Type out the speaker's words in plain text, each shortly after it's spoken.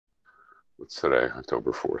What's today?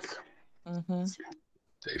 October 4th. Mm-hmm.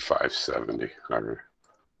 Day 570. All right.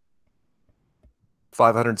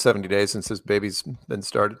 570 days since this baby's been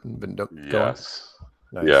started and been going. Yes.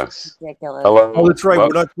 Nice. Yes. Ridiculous. Hello. Oh, that's right. Well,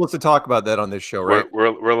 We're not supposed to talk about that on this show, right?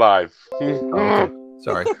 We're live. Oh, okay.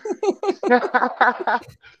 Sorry.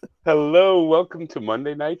 Hello. Welcome to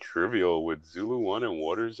Monday Night Trivial with Zulu One and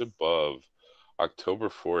Waters Above. October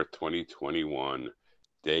 4th, 2021.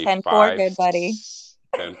 Day 10-4, good buddy.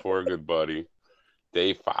 10-4, good buddy.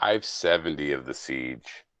 Day 570 of the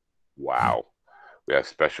siege. Wow. We have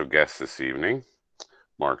special guests this evening.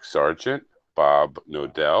 Mark Sargent, Bob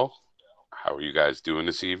Nodell. How are you guys doing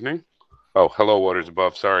this evening? Oh, hello, Waters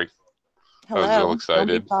Above. Sorry. Hello. I was real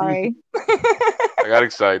excited. Sorry. I got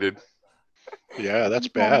excited. Yeah, that's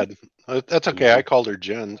bad. That's okay. I called her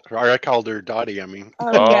Jen, or I called her Dottie. I mean. Oh,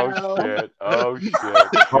 no. shit! Oh shit!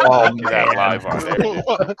 Oh, Get that live on there.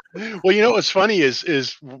 Well, you know what's funny is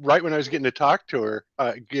right when I was getting to talk to her,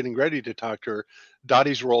 getting ready to talk to her,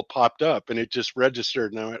 Dottie's role popped up and it just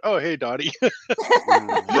registered, and I went, "Oh, hey, Dottie."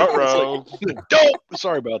 Ruh-roh. Don't.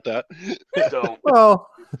 Sorry about that. Don't. Well,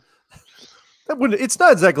 that wouldn't. It's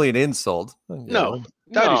not exactly an insult. No,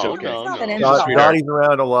 Dottie's okay. It's not an no. insult. Dottie's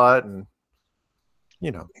around a lot, and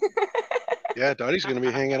you know. Yeah, Dottie's going to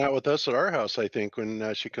be hanging out with us at our house, I think,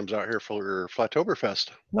 when she comes out here for her Flattoberfest.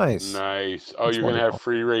 Nice. Nice. Oh, That's you're gonna wonderful. have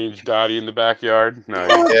free range Dottie in the backyard. Nice.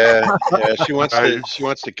 Yeah, she wants to. Nice. She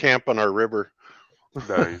wants to camp on our river.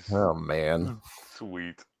 Nice. Oh man.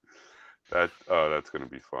 Sweet. That's gonna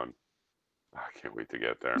be fun. I can't wait to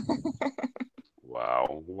get there.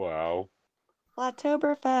 Wow. Wow.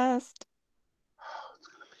 Flattoberfest. It's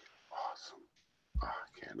gonna be awesome. I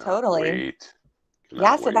cannot Totally. wait.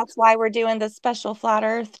 Yeah, so that's why we're doing the special Flat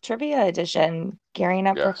Earth Trivia Edition, gearing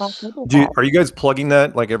up for Yes. Flattoberfest. Are you guys plugging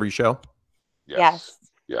that like every show? Yes.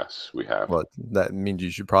 Yes, we have. Well, that means you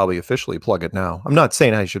should probably officially plug it now. I'm not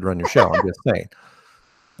saying I should run your show. I'm just saying.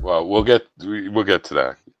 Well, we'll get to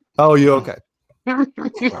that. Oh, you okay? It's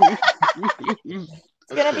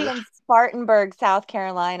going to be in Spartanburg, South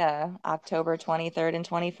Carolina, October 23rd and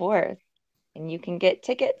 24th. And you can get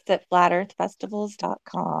tickets at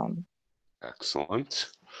flatearthfestivals.com. Excellent.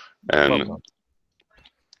 And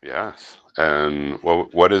yes. And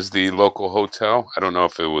what is the local hotel? I don't know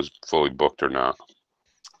if it was fully booked or not.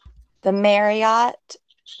 The Marriott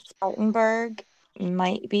Spartanburg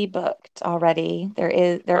might be booked already.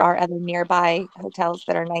 There are other nearby hotels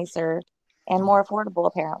that are nicer and more affordable,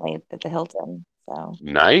 apparently, at the Hilton. So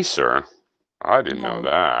Nicer? I didn't know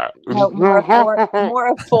that. no, more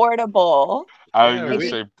affordable. I Yeah, was we-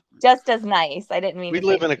 gonna say Just as nice. I didn't mean We to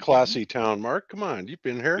live say in a classy town, Mark. Come on, you've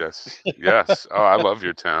been here. yes. Yes. Oh, I love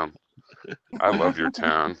your town. I love your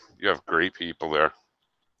town. You have great people there.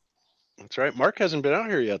 That's right. Mark hasn't been out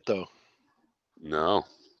here yet, though. No.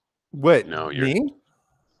 Wait, No, you're- me?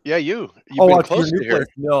 Yeah, you've Oh, been out to your close new to here. place.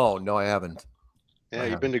 No, I haven't. Yeah,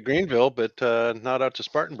 you've been to Greenville, but not out to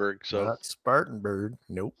Spartanburg. So Not Spartanburg.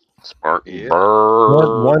 Nope.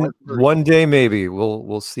 Spartanburg. One day maybe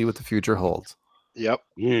we'll see what the future holds. yep.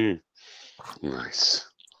 Mm. Nice.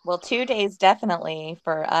 Well, 2 days definitely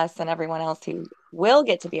for us and everyone else who will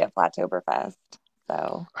get to be at Flattoberfest.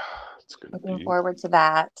 So It's gonna looking be forward to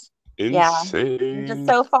that. insane. You're just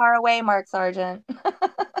so far away, Mark Sargent.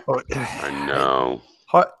 I know.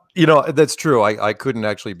 You know, that's true. I couldn't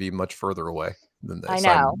actually be much further away than this. I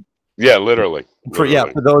know. Yeah, literally. For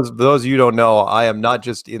those of you who don't know, I am not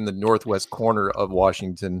just in the northwest corner of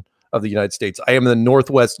Washington of the United States. I am in the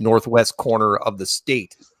northwest corner of the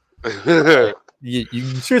state. You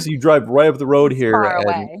seriously, you drive right up the road here, Far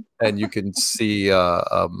away. and you can see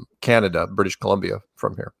Canada, British Columbia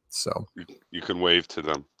from here. So You can wave to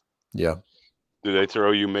them. yeah. Do they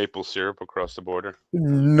throw you maple syrup across the border?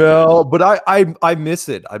 No, but I miss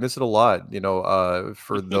it. I miss it a lot. You know,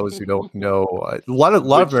 for those who don't know, a lot of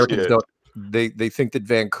Americans don't. They think that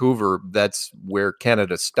Vancouver, that's where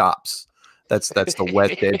Canada stops. That's the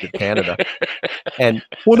west edge of Canada. And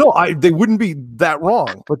well, no, they wouldn't be that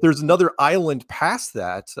wrong. But there's another island past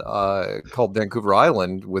that called Vancouver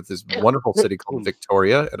Island with this wonderful city called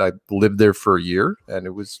Victoria, and I lived there for a year, and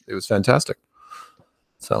it was fantastic.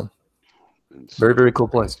 So. Very, very cool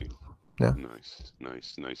place. Yeah.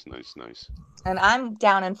 Nice. And I'm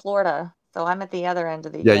down in Florida, so I'm at the other end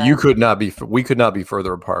of the Yeah, we could not be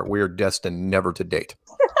further apart. We are destined never to date.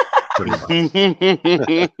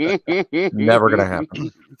 Never gonna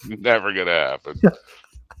happen. Never gonna happen.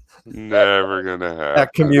 Never gonna That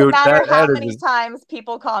happen. commute. No matter how That many is. times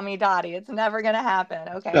people call me Dottie, it's never gonna happen.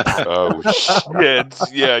 Okay. Oh shit!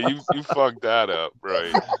 Yeah, you fucked that up,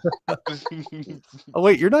 right? Oh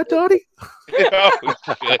wait, you're not Dottie? Oh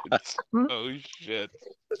shit! Oh shit!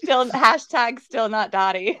 Still hashtag still not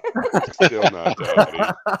Dottie. Still not Dottie.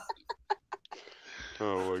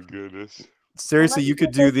 Oh my goodness! Seriously, Let me you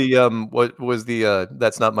could get do this- the what was the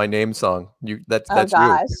 "That's Not My Name" song. That's Oh you.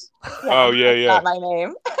 gosh. Yeah, Oh yeah, that's yeah. not my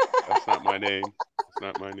name. That's not my name. That's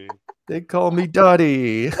not my name. They call me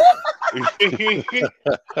Dottie. They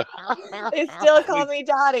still call me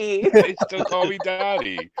Dottie They still call me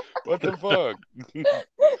Dottie. What the fuck?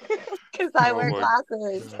 because I Oh wear my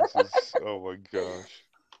glasses. Oh my gosh.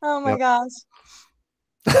 Oh my Yep. gosh.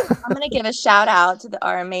 I'm gonna give a shout out to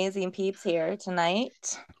our amazing peeps here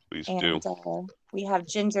tonight. Please And do. we have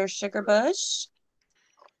Ginger Sugarbush.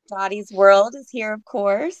 Dottie's World is here, of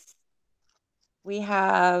course. We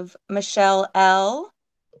have Michelle L.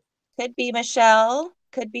 Could be Michelle,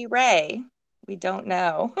 could be Ray. We don't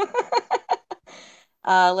know.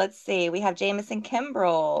 Let's see. We have Jameson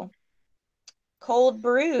Kimbrell. Cold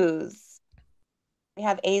Brews. We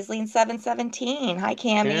have Aisling 717. Hi,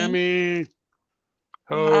 Cammie. Cammy.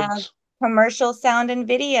 We have Hugs. Commercial Sound and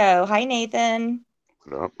Video. Hi, Nathan.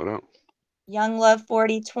 What up? What up? Young Love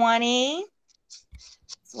 4020.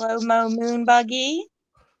 Slow Mo Moon Buggy.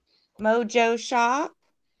 Mojo Shop.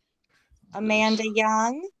 Amanda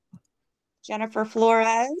Young. Jennifer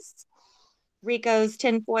Flores. Rico's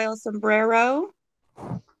Tinfoil Sombrero.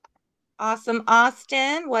 Awesome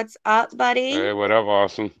Austin. What's up, buddy? Hey, what up,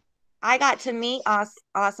 awesome? I got to meet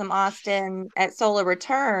Awesome Austin at Solar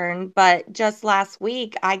Return, but just last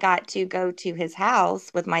week I got to go to his house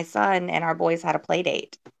with my son and our boys had a play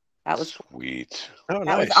date. That was Sweet. Oh,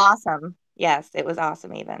 that was nice. awesome. Yes, it was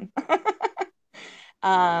awesome even.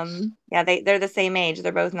 Nice. Yeah, they're the same age.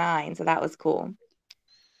 They're both 9, so that was cool.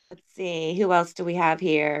 Let's see, who else do we have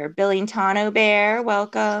here? Billingtano Bear,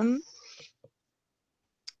 welcome.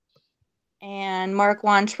 And Mark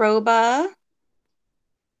Wantroba.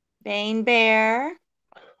 Bane Bear.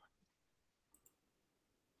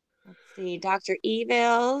 Let's see, Dr.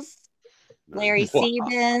 Evils, Larry Wow.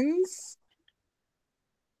 Siebens,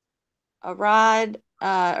 Arad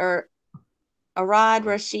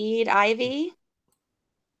Rashid Ivy,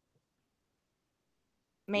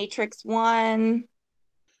 Matrix 1,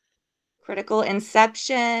 Critical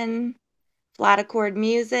Inception, Flat Accord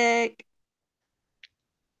Music,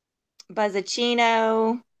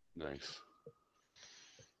 Buzzacino, Nice.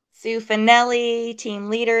 Sue Finelli,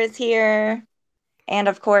 team leader is here. And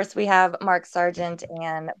of course, we have Mark Sargent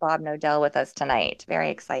and Bob Nodell with us tonight.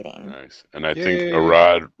 Very exciting. Nice. And I Yay. think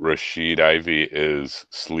Arad Rashid Ivy is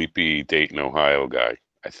sleepy Dayton, Ohio guy.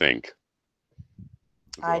 I think.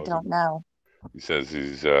 I don't know. He says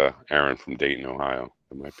he's Aaron from Dayton, Ohio.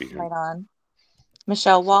 It might be him. Right on.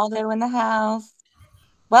 Michelle Waldo in the house.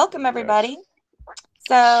 Welcome, everybody.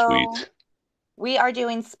 So Sweet. we are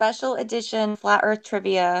doing special edition Flat Earth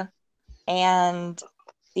Trivia, and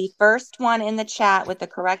the first one in the chat with the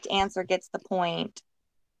correct answer gets the point.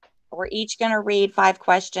 We're each going to read 5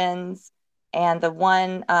 questions, and the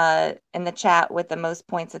one in the chat with the most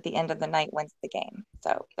points at the end of the night wins the game.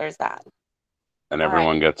 So there's that. And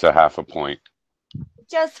everyone gets a half a point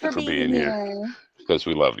Just for for being being here. Because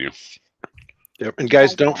we love you. Yep. And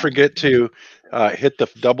guys, don't forget to hit the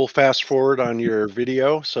double fast forward on your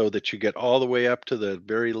video so that you get all the way up to the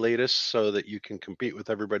very latest so that you can compete with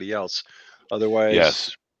everybody else. Otherwise,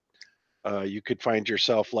 Yes. You could find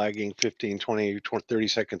yourself lagging 15, 20, 30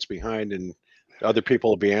 seconds behind, and other people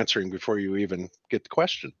will be answering before you even get the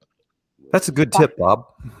question. That's a good tip, Bob.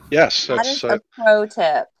 Yes, That that's is a pro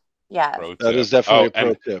tip. Yes. that is definitely a pro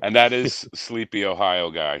and, tip. And that is Sleepy Ohio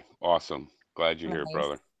guy. Awesome. Glad you're here, Nice.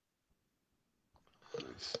 brother.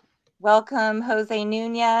 Nice. Welcome, Jose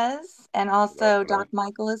Nunez, and also What up, Doc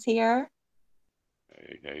Michael is here.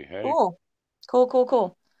 Hey.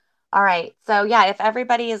 Cool. All right. So yeah, if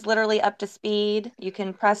everybody is literally up to speed, you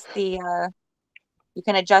can press the you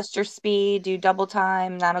can adjust your speed, do double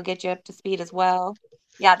time, and that'll get you up to speed as well.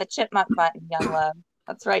 Yeah, the chipmunk button, young love.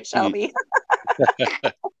 That's right, Shelby.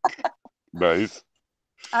 Nice.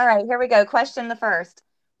 All right, here we go. Question the first.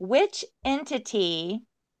 Which entity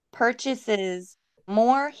purchases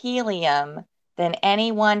more helium than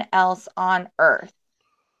anyone else on Earth?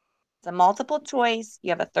 It's a multiple choice.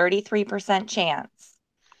 You have a 33% chance.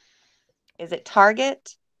 Is it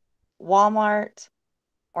Target, Walmart,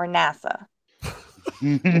 or NASA?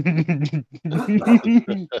 I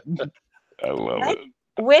love it.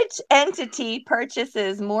 Which entity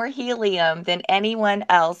purchases more helium than anyone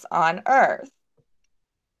else on Earth?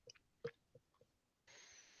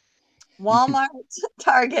 Walmart,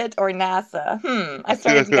 Target, or NASA? I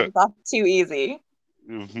started to get this off too easy.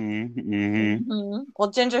 Well,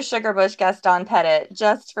 Ginger Sugarbush guessed Don Pettit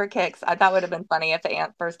just for kicks. That would have been funny if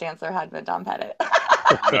the first answer had been Don Pettit.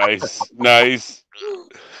 Nice.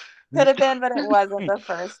 Could have been, but it wasn't the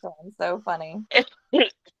first one. So funny.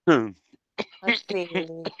 Let's see.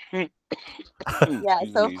 Yeah,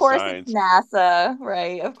 so of course it's NASA,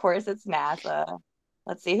 right? Of course it's NASA.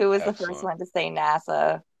 Let's see, who was the first one to say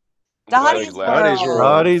NASA? Dottie's World.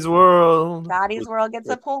 Dottie's World. Dottie's World gets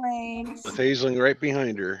a point. With Aisling right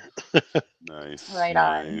behind her. Nice. Right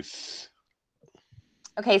on.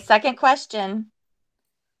 Okay, second question.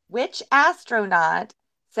 Which astronaut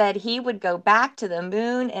said he would go back to the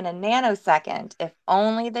moon in a nanosecond if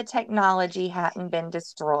only the technology hadn't been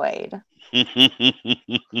destroyed? That's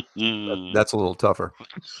a little tougher.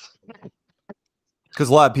 Because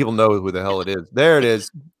a lot of people know who the hell it is. There it is.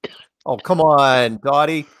 Oh, come on,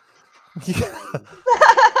 Dottie.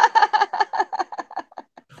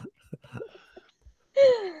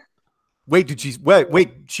 Wait,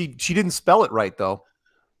 she didn't spell it right though.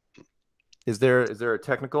 Is there a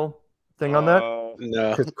technical thing on that?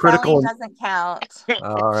 No. Critical doesn't count.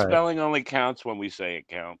 All right. Spelling only counts when we say it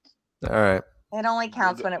counts. All right. It only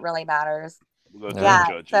counts when it really matters.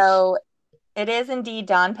 Yeah, so it is indeed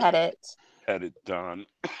Don Pettit. Pettit Don.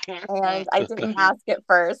 And I didn't ask it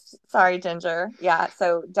first. Sorry, Ginger. Yeah,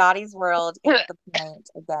 so Dottie's World gets the point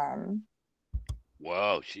again.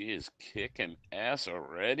 Whoa, she is kicking ass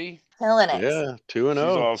already. Killing it. Yeah, 2-0. She's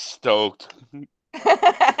all stoked.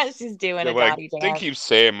 She's doing They're a Dottie dance. They keep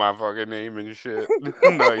saying my fucking name and shit.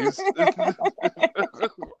 Nice.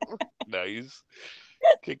 Nice.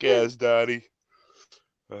 Kick ass, Dottie.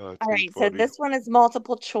 All right, so this one is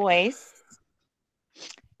multiple choice.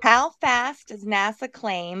 How fast does NASA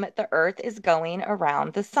claim the Earth is going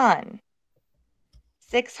around the sun?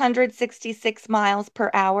 666 miles per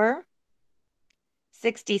hour,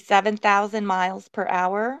 67,000 miles per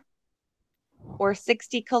hour, or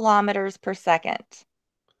 60 kilometers per second?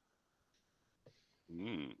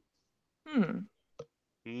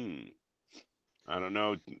 I don't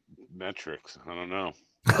know. Metrics. I don't know.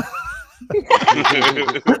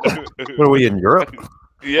 What are we in Europe?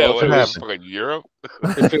 Yeah, well, what is fucking Europe?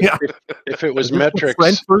 If it was metrics,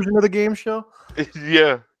 French version of the game show.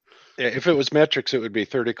 Yeah. If it was metrics, it would be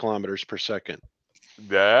 30 kilometers per second.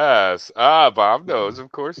 Yes. Bob knows.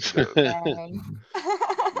 Of course he does.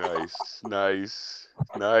 Nice.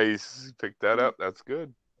 Pick that up. That's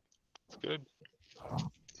good. That's good.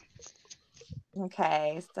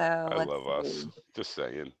 Okay, so I love us. Just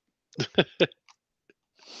saying.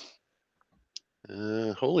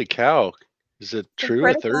 Holy cow. Is it true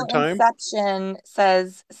a third time? Inception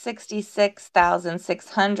says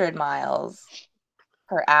 66,600 miles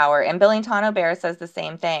per hour. And Billington Bear says the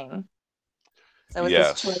same thing. So is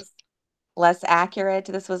this choice less accurate?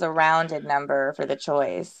 This was a rounded number for the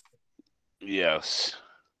choice. Yes.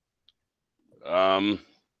 So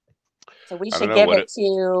we should give it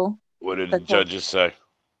to... What did the judges say?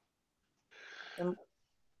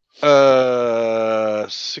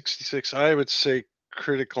 66. I would say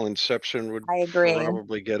critical inception would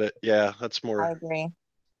probably get it. Yeah, that's more. I agree.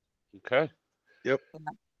 Okay. Yep.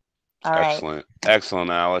 All right. Excellent. Excellent,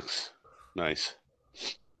 Alex. Nice.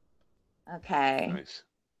 Okay. Nice.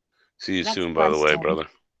 See you soon, by the way, brother.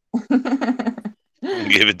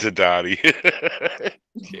 Give it to Dottie.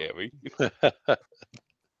 Jammy.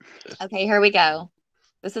 Okay, here we go.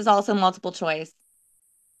 This is also multiple choice.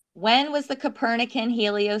 When was the Copernican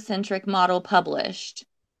heliocentric model published?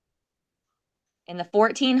 In the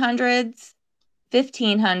 1400s,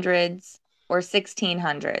 1500s, or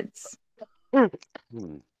 1600s? You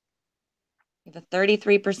have a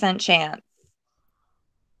 33% chance.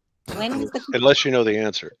 When was the Unless you know the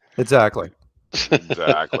answer. Exactly. It's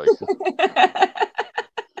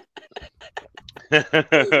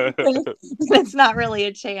not really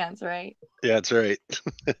a chance, right? Yeah, that's right.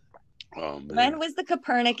 When was the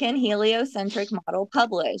Copernican heliocentric model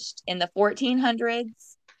published? In the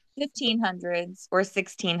 1400s, 1500s, or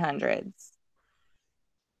 1600s?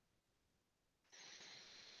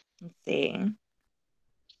 Let's see.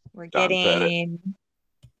 We're getting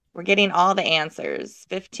all the answers.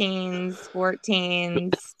 15s,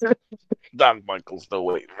 14s. Don Michael's still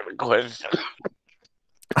waiting for the question.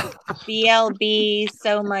 BLB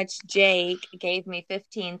so much Jake gave me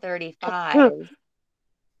 1535.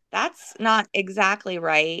 That's not exactly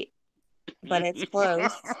right, but it's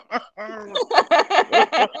close.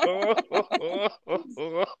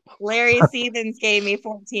 Larry Seathens gave me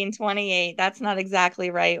 1428. That's not exactly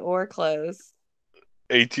right or close.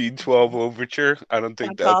 1812 overture. I don't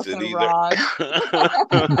think That's that's it also either. wrong.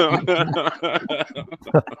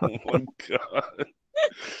 Oh my God.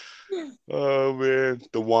 Oh man,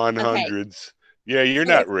 the 100s. Yeah, you're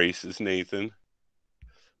So not racist, Nathan.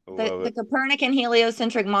 I love the it. Copernican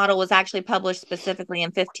heliocentric model was actually published specifically in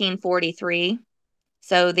 1543.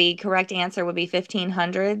 So the correct answer would be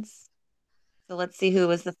 1500s. So let's see who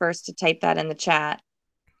was the first to type that in the chat.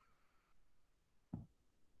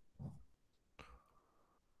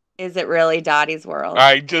 Is it really Dottie's World?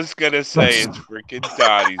 I just gotta say it's freaking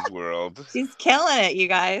Dottie's World. She's killing it, you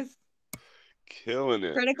guys. Killing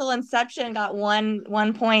it. Critical Inception got one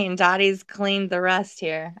point, and Dottie's cleaned the rest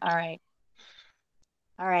here. All right.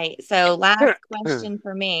 All right. So last question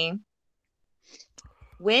for me.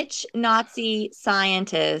 Which Nazi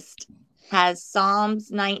scientist has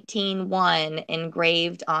Psalms 19:1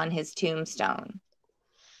 engraved on his tombstone?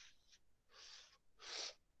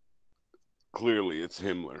 Clearly, it's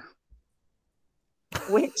Himmler.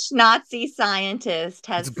 Which Nazi scientist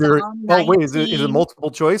has It's very. Psalm Oh wait, 19? is it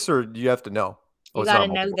multiple choice or do you have to know? You it's got to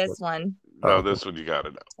not know multiple this choice. one. No, Oh, okay. this one you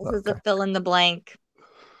gotta know. This is a fill in the blank.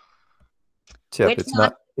 Tip. Which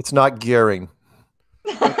It's not Gehring.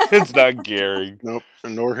 It's not Gary Nope,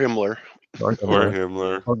 nor Himmler. Or or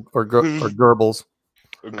Himmler. Himmler Or Goebbels.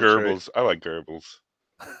 or That's Goebbels. I like Goebbels.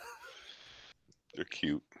 They're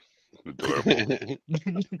cute, adorable.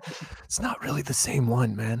 It's not really the same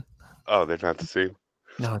one, man. Oh, they're not the same.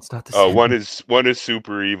 No, it's not the Oh, same. one is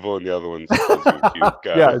super evil, and the other one's supposed to be cute.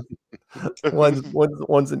 Got it.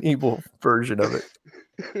 One's an evil version of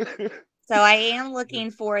it. So I am looking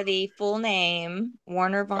for the full name,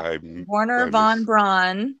 Warner von miss-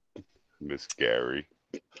 Braun, Miss Gary.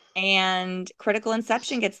 and Critical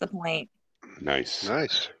Inception gets the point. Nice.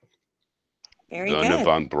 Nice. Very Werner good.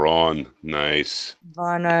 von Braun. Nice.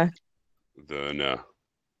 Werner. Werner.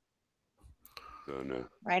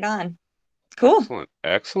 Right on. Cool.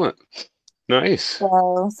 Excellent. Nice.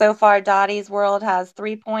 So far, Dottie's World has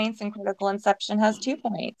 3 points and Critical Inception has 2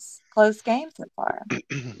 points. Close game so far.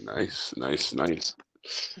 Nice.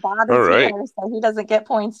 Bob is All right. here, so he doesn't get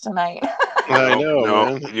points tonight. I know, No,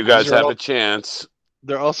 man. you guys These are have all- a chance.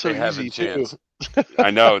 They're also They have easy a too. chance. I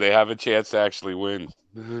know they have a chance to actually win.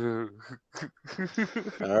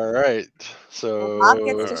 All right. So Bob gets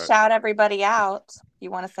to All right. shout everybody out. If you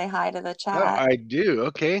want to say hi to the chat. Oh, I do.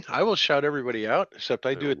 Okay. I will shout everybody out, except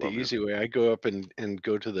I do I it the love it. easy way. I go up and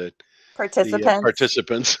go to the Participants.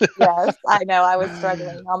 participants. Yes, I know. I was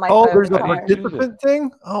struggling on my Oh, phone. there's a It's hard. participant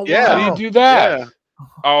thing? Oh, Yeah. How do you wow. do that? Yeah.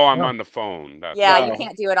 Oh, I'm Yeah. on the phone. That's Yeah, why. you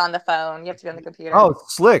can't do it on the phone. You have to be on the computer. Oh,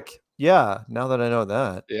 slick. Yeah, now that I know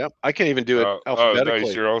that. Yeah. I can't even do it Oh, alphabetically.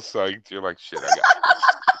 nice. You're all psyched. You're like, shit,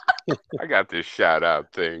 I got this shout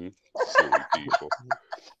out thing. Silly people.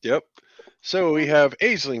 Yep. So we have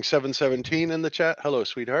Aisling717 in the chat. Hello,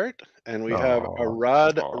 sweetheart. And we have Aw.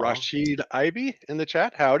 Arad Aw. Rashid Ibe in the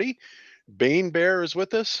chat. Howdy. Bane Bear is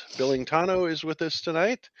with us. Billingtano is with us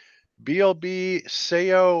tonight. BLB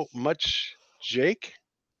Seo Much Jake.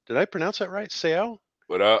 Did I pronounce that right? Seo?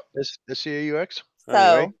 What up? S-C-A-U-X? So,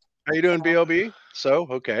 Anyway. How you doing, BLB? So,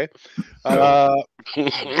 okay.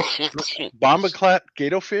 Bombaclat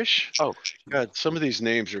Gatofish. Oh, God, some of these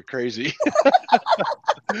names are crazy.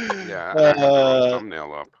 yeah. I had the wrong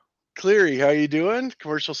thumbnail up. Cleary, how you doing?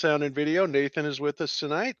 Commercial sound and video. Nathan is with us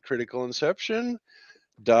tonight. Critical Inception.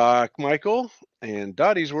 Doc Michael and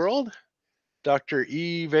Dottie's World. Dr.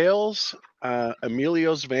 E. Vales,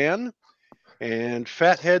 Emilio's Van, and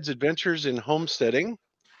Fathead's Adventures in Homesteading.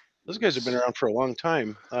 Those guys have been around for a long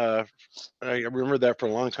time. I remember that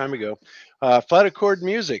from a long time ago. Flat Accord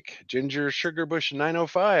Music, Ginger Sugarbush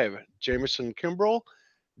 905, Jameson Kimbrell,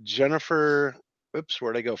 Jennifer, oops,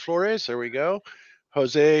 where'd I go? Flores, there we go.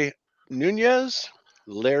 Jose Nunez,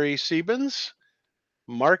 Larry Siebens,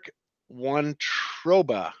 Mark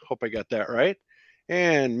Wantroba, hope I got that right,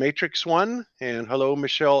 and Matrix One, and hello,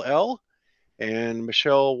 Michelle L, and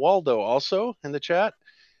Michelle Waldo also in the chat.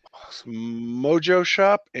 Mojo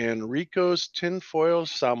Shop and Rico's Tinfoil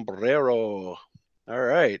Sombrero. All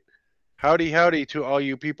right. Howdy to all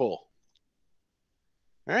you people.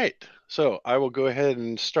 All right. So I will go ahead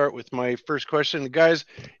and start with my first question. Guys,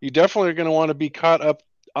 you definitely are going to want to be caught up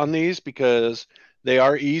on these because they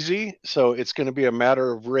are easy. So it's going to be a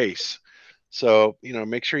matter of race. So,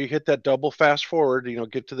 make sure you hit that double fast forward,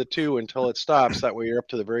 get to the 2 until it stops. That way you're up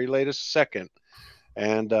to the very latest second.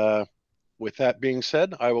 And, with that being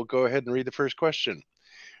said, I will go ahead and read the first question,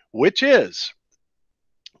 which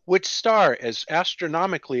star is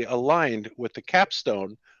astronomically aligned with the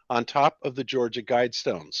capstone on top of the Georgia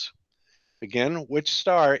Guidestones? Again, which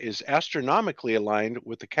star is astronomically aligned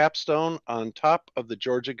with the capstone on top of the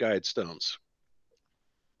Georgia Guidestones?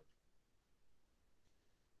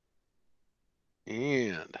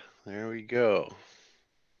 And there we go.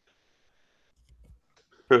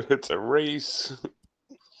 It's a race.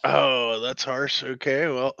 Oh, that's harsh. Okay,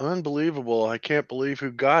 well, unbelievable. I can't believe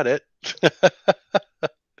who got it.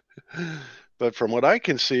 But from what I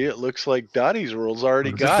can see, it looks like Dottie's World's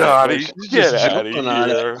already got it. But Dottie, she's get just out of jumping on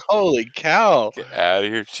it. here. Holy cow. Get out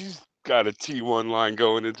of here. She's got a T1 line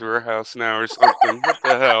going into her house now or something. What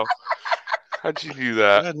the hell? How'd you do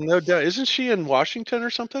that? No doubt. Isn't she in Washington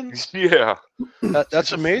or something? Yeah.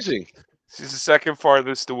 That's amazing. She's the second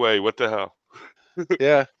farthest away. What the hell?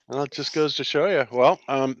 Yeah, well, it just goes to show you. Well,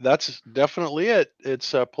 that's definitely it.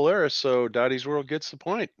 It's Polaris, so Dottie's World gets the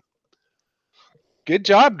point. Good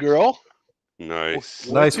job, girl. Nice.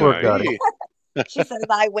 Nice work, Dottie. She says,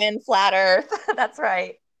 I win flat Earth. That's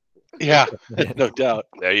right. Yeah, no doubt.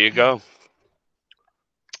 There you go.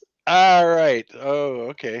 All right. Oh,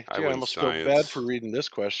 okay. I Gee, I win almost feel bad science. for reading this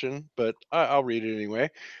question, but I'll read it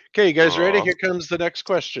anyway. Okay, you guys ready? Aw. Here comes the next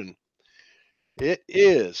question. It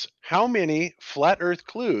is, how many flat Earth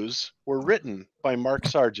clues were written by Mark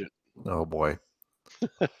Sargent? Oh boy.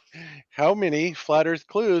 How many flat Earth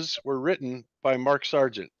clues were written by Mark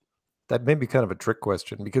Sargent? That may be kind of a trick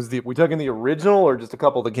question because we talking the original or just a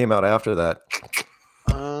couple that came out after that?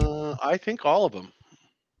 I think all of them,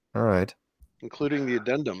 All right. including the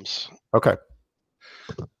addendums. Okay.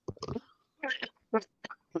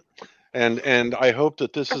 And I hope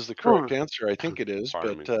that this is the correct answer. I think it is,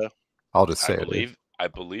 Pardon but I'll just say I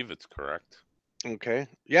believe it's correct. okay.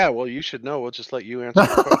 Yeah, well, you should know. We'll just let you answer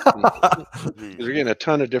the question. it. You're getting a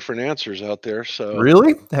ton of different answers out there. So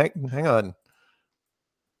Really? Hang on.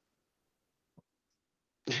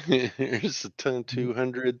 here's the 10,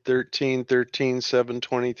 200, 13, 13, 7,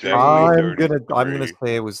 23. I'm gonna 33.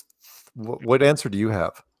 say it was. What answer do you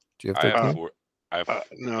have? Do you have I have 13? four.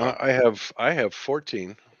 No, I have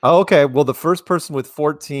 14. Oh, okay. Well, the first person with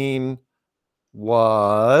 14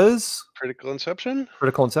 was Critical Inception?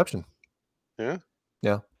 Critical Inception. Yeah.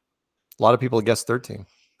 Yeah. A lot of people guessed 13.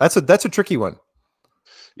 That's a tricky one.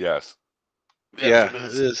 Yes. Yeah,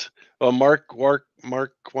 it is. Well, Mark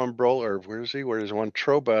Wambrol, or where is he? Where is one?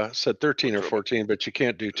 Troba said 13 or 14, but you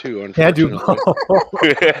can't do two, Can't do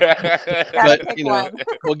unfortunately. Gotta But pick you know, one.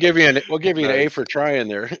 we'll give you an A Nice. for trying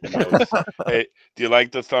there. Nice. Hey, do you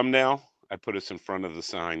like the thumbnail? I put us in front of the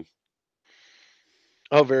sign.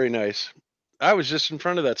 Oh, very nice. I was just in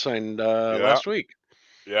front of that sign last week.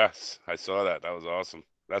 Yes, I saw that. That was awesome.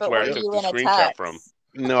 That's But where were I took you the in a screenshot tux? from.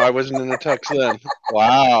 No, I wasn't in a tux then.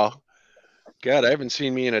 Wow. God, I haven't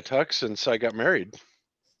seen me in a tux since I got married.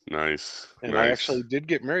 Nice. And nice. I actually did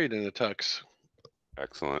get married in a tux.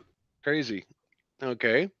 Excellent. Crazy.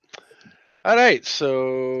 Okay. All right.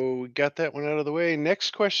 So we got that one out of the way.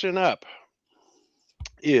 Next question up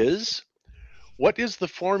is, what is the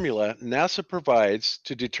formula NASA provides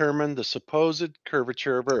to determine the supposed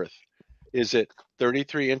curvature of Earth? Is it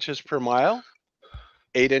 33 inches per mile,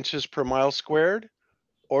 8 inches per mile squared,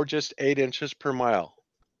 or just 8 inches per mile?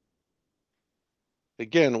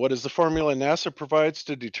 Again, what is the formula NASA provides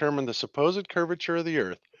to determine the supposed curvature of the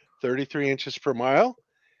Earth? 33 inches per mile,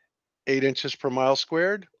 8 inches per mile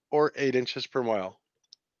squared, or 8 inches per mile?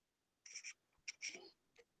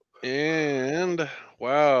 And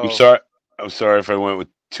wow. I'm sorry if I went with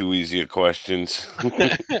too easy of questions.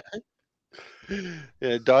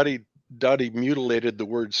 Yeah, Dottie mutilated the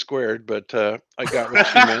word squared, but I got what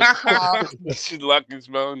she meant. She Lucky's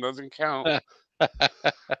bone doesn't count.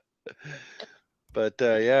 But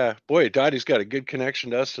yeah, boy, Dottie's got a good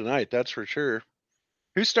connection to us tonight. That's for sure.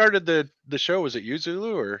 Who started the show? Was it you,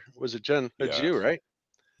 Zulu, or was it Jen? It's you, Yes. right?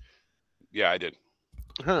 Yeah, I did.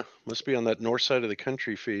 Huh. Must be on that north side of the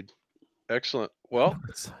country feed. Excellent. Well,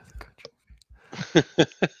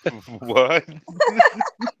 What?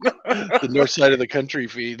 the north side of the country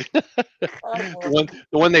feed. the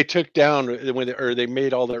one they took down or they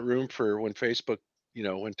made all that room for when Facebook,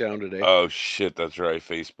 went down today. Oh shit, that's right.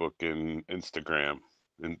 Facebook and Instagram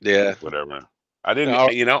and Yeah. whatever. I didn't.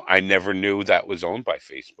 No. I never knew that was owned by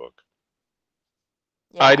Facebook.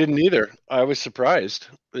 Yeah. I didn't either. I was surprised.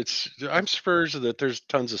 I'm surprised that there's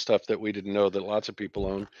tons of stuff that we didn't know that lots of people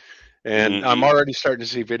own. And I'm already starting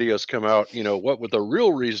to see videos come out, what the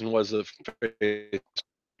real reason was that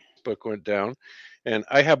Facebook went down. And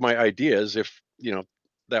I have my ideas if,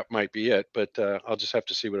 that might be it, but I'll just have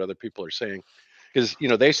to see what other people are saying. Because,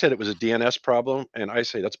 they said it was a DNS problem, and I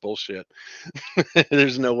say that's bullshit.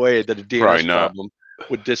 There's no way that a DNS problem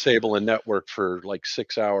would disable a network for like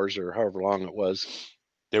 6 hours or however long it was.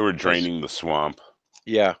 They were draining the swamp.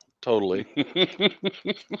 Yeah, totally.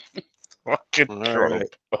 Fucking All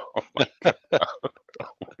right. Oh my god.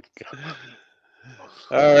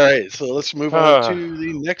 All right, so let's move on to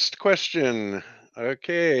the next question.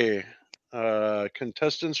 Okay.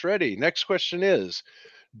 Contestants ready. Next question is,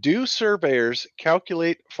 do surveyors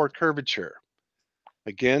calculate for curvature?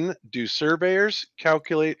 Again, do surveyors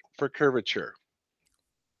calculate for curvature?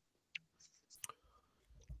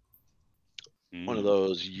 One of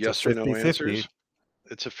those yes or no 50-50. answers.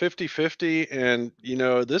 It's a 50-50, and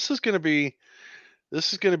this is going to be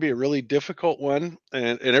a really difficult one,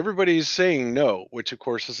 and everybody's saying no, which of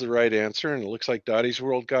course is the right answer, and it looks like Dottie's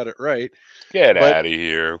World got it right. Get But out of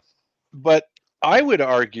here. But I would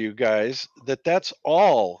argue, guys, that that's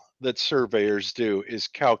all that surveyors do is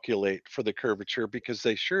calculate for the curvature, because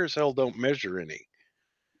they sure as hell don't measure any.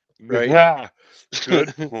 Right? Yeah.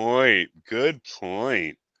 Good point. Good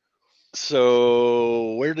point.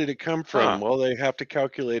 So where did it come from? Huh. Well, they have to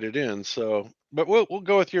calculate it in. So, but we'll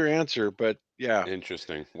go with your answer. But yeah,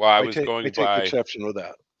 Interesting. Well, I was I going take by exception with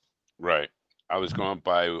that. right. I was going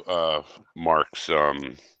by Mark's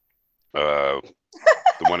the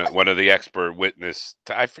one of the expert witness.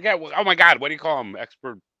 I forget what. Oh my God, what do you call them?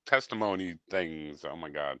 Expert testimony things. Oh my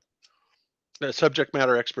God. Subject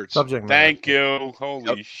matter experts. Subject matter. Thank you.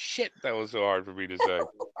 Holy shit, that was so hard for me to say.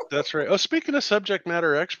 That's right. Oh, speaking of subject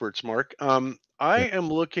matter experts, Mark, I am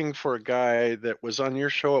looking for a guy that was on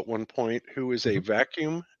your show at one point who is a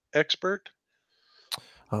vacuum expert.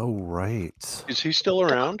 Oh, right. Is he still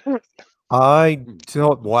around? I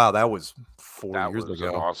don't. Wow, that was 4 That years was ago.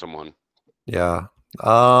 an awesome one. Yeah.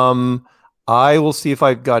 I will see if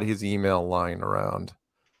I've got his email lying around.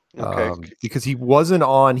 Okay. Because he wasn't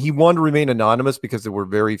on. He wanted to remain anonymous because there were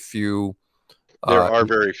very few. There are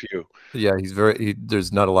very few. Yeah,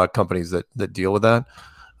 there's not a lot of companies that deal with that.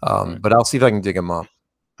 But I'll see if I can dig him up.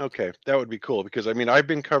 Okay, that would be cool, because I mean, I've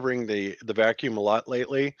been covering the vacuum a lot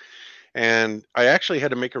lately, and I actually had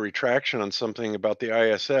to make a retraction on something about the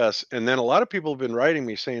ISS, and then a lot of people have been writing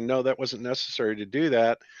me saying, no, that wasn't necessary to do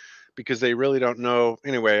that, because they really don't know.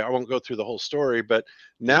 Anyway, I won't go through the whole story, but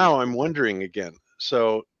now I'm wondering again.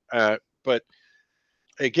 So, but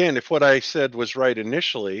again, if what I said was right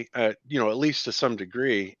initially, at least to some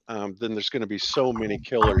degree, then there's going to be so many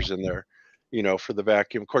killers in there, for the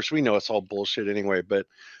vacuum. Of course, we know it's all bullshit anyway, but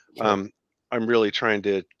I'm really trying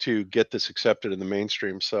to get this accepted in the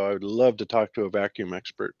mainstream. So I would love to talk to a vacuum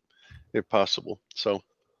expert if possible. So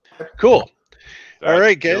cool. All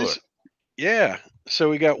right, guys. Yeah. So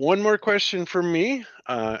we got one more question from me,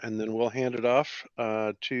 and then we'll hand it off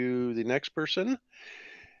to the next person.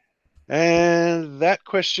 And that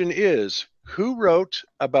question is, who wrote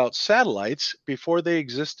about satellites before they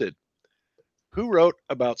existed? Who wrote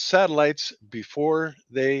about satellites before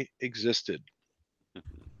they existed?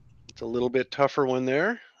 It's a little bit tougher one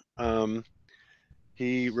there.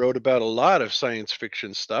 He wrote about a lot of science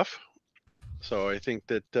fiction stuff. So I think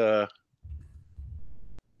that, that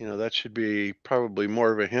should be probably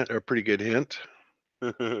more of a hint, or a pretty good hint.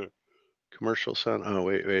 Commercial sound. Oh,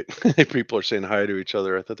 wait. People are saying hi to each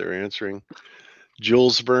other. I thought they were answering.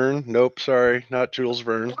 Jules Verne. Nope, sorry, not Jules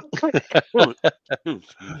Verne.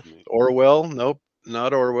 Orwell. Nope,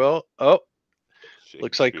 not Orwell. Oh,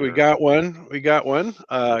 looks like we got one.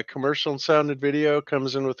 Commercial and sound and video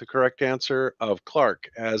comes in with the correct answer of Clarke,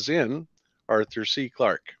 as in Arthur C.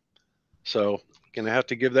 Clarke. So gonna have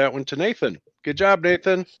to give that one to Nathan. Good job,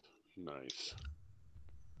 Nathan. Nice.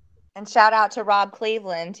 And shout out to Rob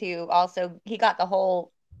Cleveland, who also, he got the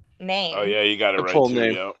whole name. Oh yeah, you got it The right full too.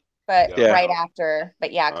 name. Yep. But Yeah. right after,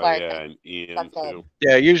 but yeah, Clarke. Yeah, and Ian that's too. it.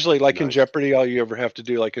 Yeah, usually like in Nice. Jeopardy, all you ever have to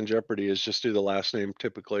do, like in Jeopardy, is just do the last name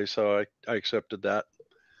typically. So I accepted that.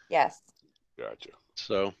 Yes. Gotcha.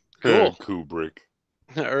 So cool. Kubrick.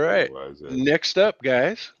 All right. Next up,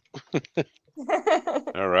 guys.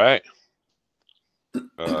 All right.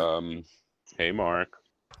 Hey, Mark.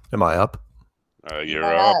 Am I up? You're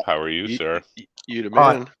up. How are you, sir? You the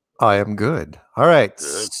man. I am good. All right.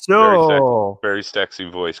 Good. So very sexy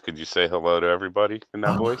voice. Could you say hello to everybody in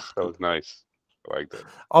that voice? That was nice. I liked it.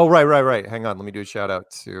 Oh, right. Hang on. Let me do a shout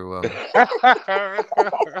out to.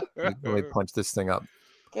 Let me punch this thing up.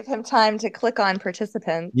 Give him time to click on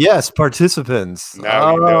participants. Yes, participants.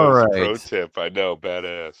 Now he knows. Pro tip. I know.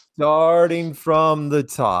 Badass. Starting from the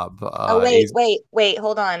top. Oh, wait.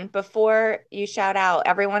 Hold on. Before you shout out,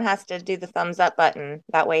 everyone has to do the thumbs up button.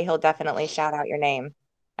 That way he'll definitely shout out your name.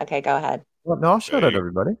 Okay, go ahead. Well, no, I'll shout out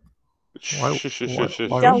everybody. Don't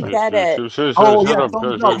get it. Oh, yeah.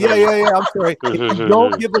 Thumbs up. Yeah. I'm sorry. If you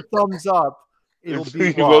don't give a thumbs up, it'll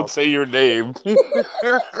be. You won't say your name.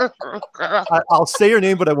 I'll say your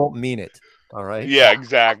name, but I won't mean it. All right. Yeah,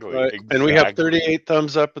 exactly. Right. And we have 38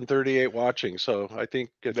 thumbs up and 38 watching. So I think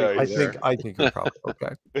I think you're probably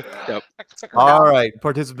okay. Yep. All right,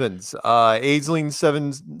 participants. Aisling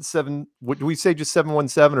 77. What do we say? Just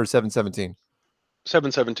 717 or 717?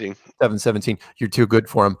 717. 717. You're too good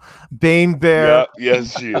for him. Bane Bear. Yeah,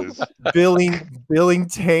 yes, she is.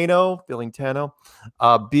 Billingtano.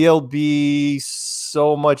 BLB.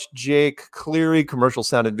 So Much Jake Cleary. Commercial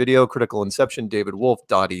Sound and Video. Critical Inception. David Wolf.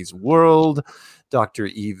 Dottie's World. Dr.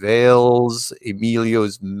 E. Vales.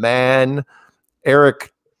 Emilio's Man.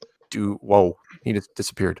 Eric. Whoa, he just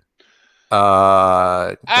disappeared.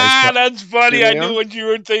 That's funny. Julian? I knew what you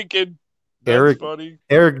were thinking. That's funny.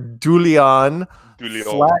 Eric Dulian. Dulian.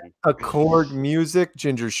 Flat Accord Music.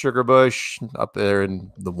 Ginger Sugarbush up there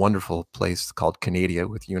in the wonderful place called Canada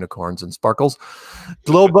with unicorns and sparkles.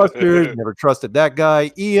 Glowbusters. Never trusted that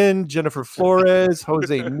guy. Ian. Jennifer Flores.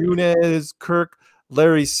 Jose Nunez. Kirk.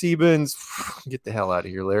 Larry Siebens. Get the hell out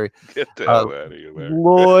of here, Larry. Get the hell out of here, Larry.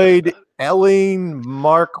 Lloyd Elling.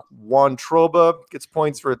 Mark Wantroba gets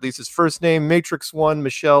points for at least his first name. Matrix 1.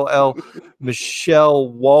 Michelle L. Michelle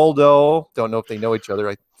Waldo. Don't know if they know each other.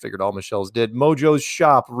 I figured all Michelles did. Mojo's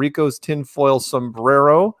Shop. Rico's Tinfoil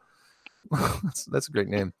Sombrero. That's a great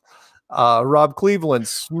name. Rob Cleveland.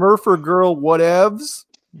 Smurfer Girl Whatevs.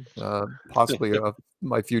 Possibly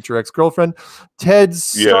my future ex-girlfriend. Ted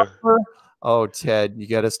Summer. Oh, Ted, you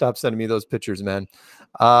got to stop sending me those pictures, man.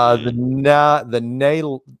 The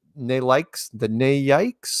Nayakas,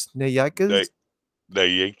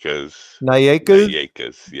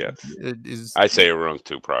 yes. I say it wrong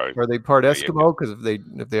too, probably. Are they part Eskimo? Because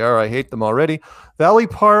if they are, I hate them already. Valley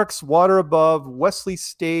Parks, Water Above, Wesley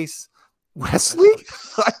Stace. Wesley?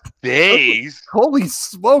 Stace? Holy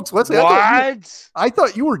smokes, Wesley. What? I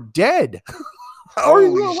thought you were dead. How are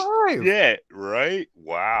you alive? Yeah, right?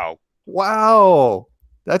 Wow. Wow.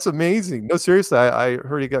 That's amazing. No, seriously, I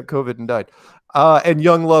heard he got COVID and died. And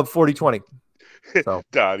Young Love 4020. So.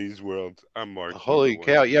 Dottie's World. I'm Mark. Holy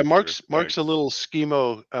cow. Yeah, Mark's a little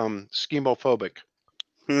schemophobic.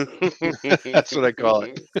 That's what I call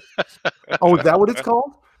it. Oh, is that what it's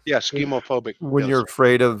called? Yeah, schemophobic. When you're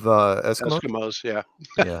afraid of Eskimos, yeah.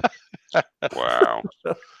 Yeah. Wow.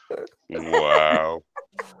 Wow.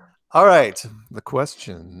 All right. The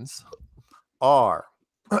questions are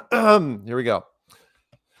here we go.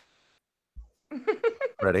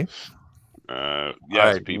 Ready? Yes,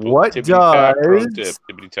 right. people. What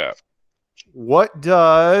Tippity-tap. What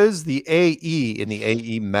does the AE in the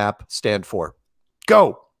AE map stand for?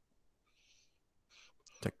 Go.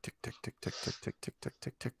 Tick, tick, tick, tick, tick, tick, tick, tick, tick,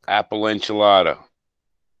 tick, tick. Apple enchilada.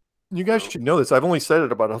 You guys should know this. I've only said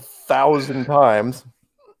it about 1,000 times.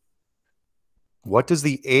 What does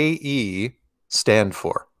the AE stand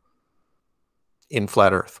for in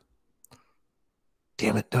Flat Earth?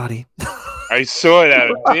 Damn it, Dottie. I saw it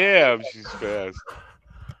out. Damn, she's fast.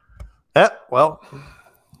 Well.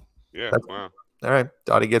 Yeah, wow. All right.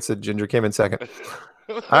 Dottie gets it. Ginger came in second.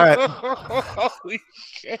 All right. Holy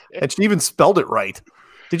shit. And she even spelled it right.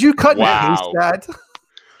 Did you cut and paste that?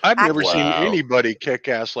 I've never seen anybody kick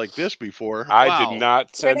ass like this before. I did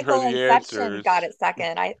not send her the answers. Got it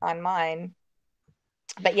second on mine.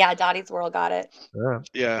 But yeah, Dottie's World got it.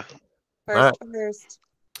 Yeah. First.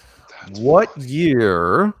 What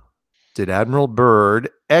year did Admiral Byrd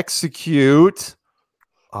execute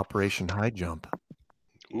Operation High Jump?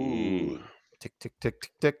 Ooh. Tick, tick, tick,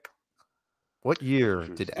 tick, tick. What year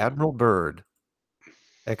did Admiral Byrd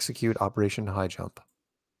execute Operation High Jump?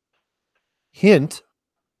 Hint,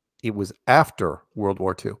 it was after World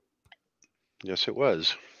War II. Yes, it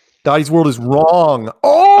was. Dottie's World is wrong.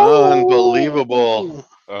 Oh! Unbelievable.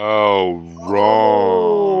 Oh, wrong.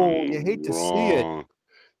 Oh, you hate to see it.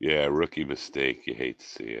 Yeah, rookie mistake. You hate to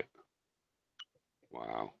see it.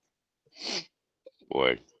 Wow.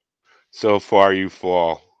 Boy. So far you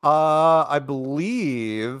fall. I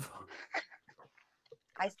believe.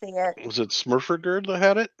 I see it. Was it Smurferdgird that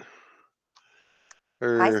had it?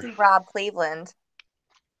 Or I see Rob Cleveland.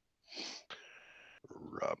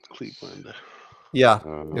 Rob Cleveland. Yeah,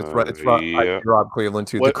 it's right. It's Rob Cleveland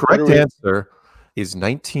too. The correct answer is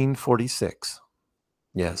 1946.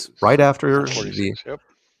 Yes, right after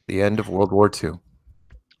the end of World War II.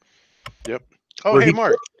 Yep. Oh, hey,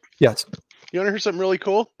 Mark. Yes. You want to hear something really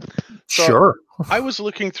cool? So Sure. I was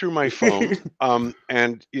looking through my phone,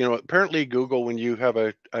 and apparently Google, when you have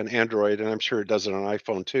an Android, and I'm sure it does it on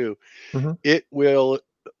iPhone too, it will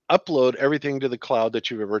upload everything to the cloud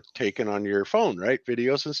that you've ever taken on your phone, right?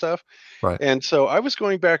 Videos and stuff. Right. And so I was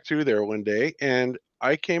going back through there one day, and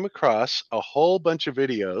I came across a whole bunch of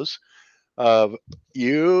videos of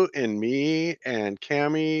you and me and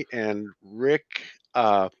Cammie and Rick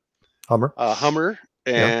Hummer.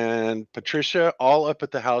 And Patricia, all up at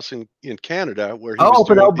the house in Canada, where he was up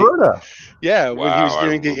in Alberta. When he was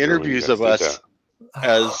doing the interviews of us.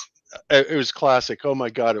 It was classic. Oh my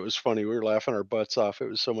God, it was funny. We were laughing our butts off. It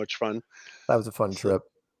was so much fun. That was a fun trip.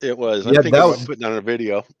 It was. Yeah, I'm thinking about putting on a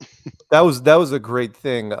video. That was a great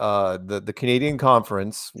thing. The Canadian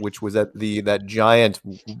conference, which was at that giant,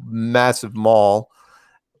 massive mall,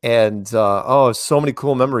 and so many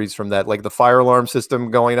cool memories from that, like the fire alarm system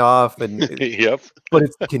going off, and Yep. but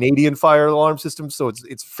it's the Canadian fire alarm system, so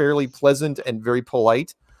it's fairly pleasant and very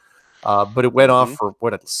polite. But it went off for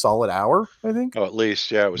what, a solid hour, I think. Oh, at least,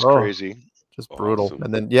 yeah, it was crazy. Just brutal. Awesome.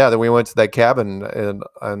 And then we went to that cabin and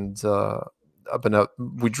up and up.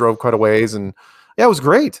 We drove quite a ways, and it was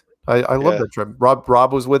great. I love that trip.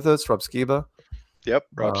 Rob was with us. Rob Skiba. Yep,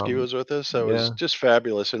 Rob Skiba was with us. That was just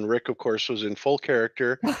fabulous. And Rick, of course, was in full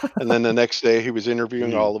character. And then the next day, he was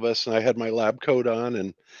interviewing all of us, and I had my lab coat on.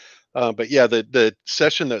 And but yeah, the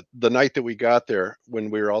session the night that we got there, when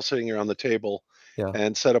we were all sitting around the table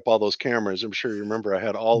and set up all those cameras, I'm sure you remember, I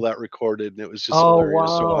had all that recorded, and it was just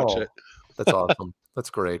hilarious to watch it. That's awesome. That's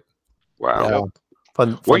great. Wow. Yeah.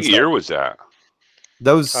 Fun what year stuff. was that?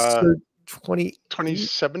 That was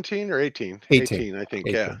 2017 or 18? 18, I think.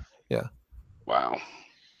 18. Yeah. Wow.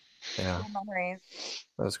 Yeah. Memories.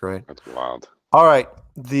 That was great. That's wild. All right.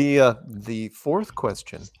 The fourth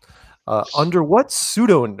question. Under what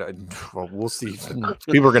pseudonym? Well, we'll see.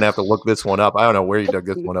 People are going to have to look this one up. I don't know where you dug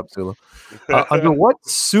this one up, Sula. Under what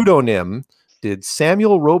pseudonym did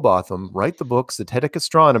Samuel Rowbotham write the book Zetetic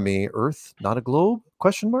Astronomy, Earth, Not a Globe? ?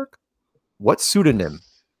 What pseudonym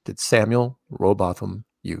did Samuel Rowbotham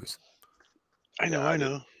use? I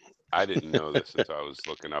know. I didn't know this until I was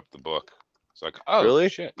looking up the book. It's like, oh, really?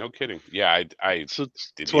 Shit, no kidding. Yeah,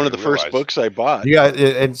 it's one of the first books I bought. Yeah,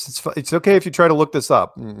 it's okay if you try to look this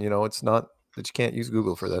up. You know, it's not that you can't use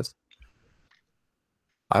Google for this.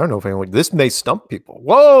 I don't know if anyone. This may stump people.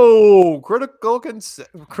 Whoa! Critical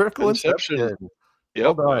inception. Yep.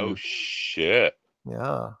 Well done. Oh shit.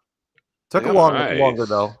 Yeah. Took a longer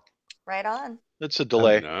though. Right on. It's a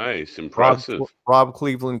delay. Nice, impressive. Rob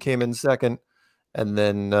Cleveland came in second, and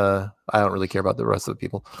then I don't really care about the rest of the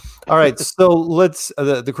people. All right, so let's.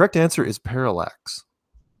 The correct answer is parallax.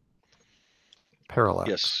 Parallax.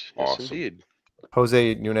 Yes, awesome. Indeed.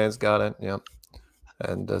 Jose Nunez got it. Yep,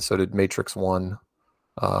 and so did Matrix 1.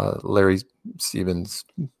 Larry Stevens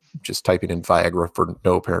just typing in Viagra for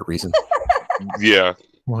no apparent reason. Yeah,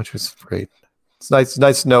 which was great. It's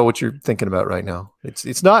nice to know what you're thinking about right now.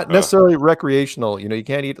 It's not necessarily recreational. You know, you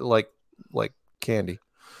can't eat it like candy.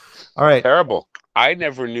 All right. Terrible. I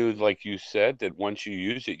never knew, like you said, that once you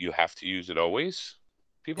use it, you have to use it always.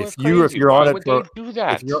 People if you're on it for do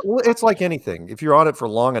that? It's like anything. If you're on it for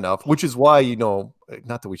long enough, which is why, you know,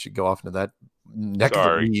 not that we should go off into that neck of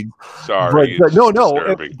the weed. Sorry. But no.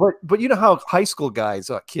 But you know how high school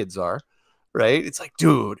kids are, right? It's like,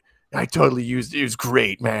 dude, I totally used it. It was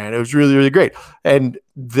great, man. It was really, really great. And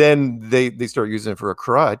then they start using it for a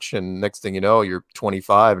crutch, and next thing you know, you're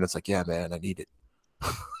 25, and it's like, yeah, man, I need it.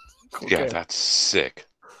 Okay. Yeah, that's sick.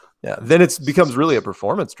 Yeah, then it becomes really a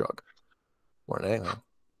performance drug more than anything.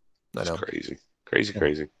 I know.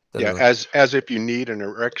 Crazy. Yeah, as if you need an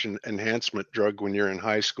erection enhancement drug when you're in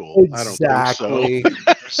high school. Exactly. I don't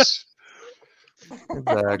think so.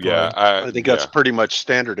 Exactly. Yeah, I think that's pretty much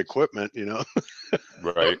standard equipment, you know.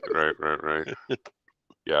 Right.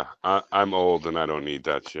 Yeah, I'm old and I don't need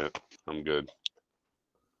that shit. I'm good.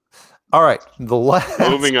 All right, the last.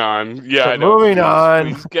 Moving on. Yeah, I know. Moving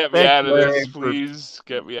on. Please get me out of this. Please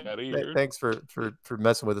get me out of here. Thanks for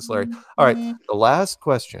messing with us, Larry. All right, the last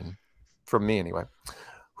question from me, anyway.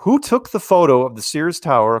 Who took the photo of the Sears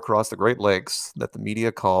Tower across the Great Lakes that the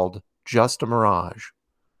media called just a mirage?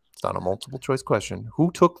 It's not a multiple choice question.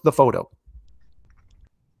 Who took the photo?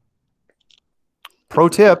 Pro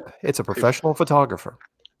tip: it's a professional photographer.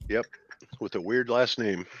 Yep, with a weird last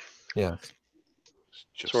name. Yeah.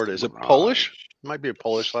 Sort of. Is it Polish? It might be a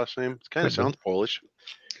Polish last name. It kind of sounds Polish.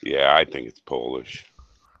 Yeah, I think it's Polish.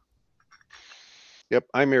 Yep,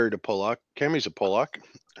 I married a Polak. Cammie's a Polak.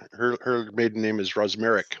 Her maiden name is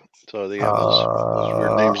Rosmeric. So they have those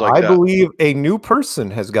weird names like that. I believe a new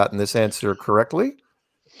person has gotten this answer correctly,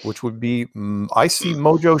 which would be I see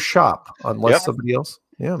Mojo Shop, unless somebody else.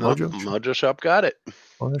 Yeah, Mojo Shop got it.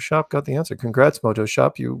 Mojo Shop got the answer. Congrats, Mojo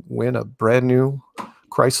Shop. You win a brand new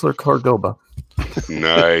Chrysler Cordoba.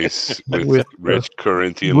 Nice. with rich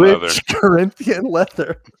Corinthian leather. Rich Corinthian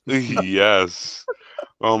leather. Yes.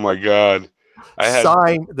 Oh my God.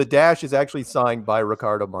 The dash is actually signed by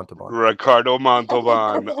Ricardo Montalban.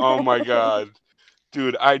 Oh my God.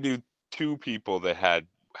 Dude, I knew 2 people that had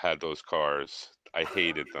those cars. I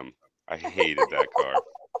hated them. I hated that car.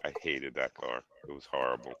 It was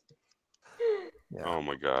horrible. Yeah. Oh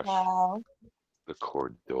my gosh. Wow. The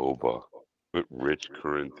Cordoba with rich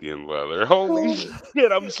Corinthian leather. Holy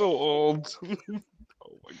shit, I'm so old.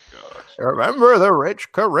 Oh my my gosh. Remember the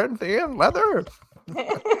rich Corinthian leather?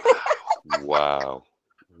 Wow.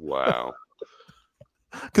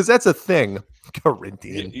 Because that's a thing.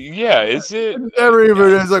 Corinthian. Yeah, is it? Never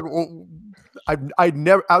even. It's like I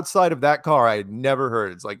never outside of that car. I had never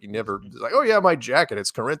heard. It's like you never. It's like, oh yeah, my jacket.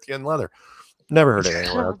 It's Corinthian leather. Never heard it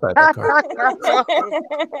anywhere outside that car.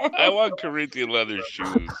 I want Corinthian leather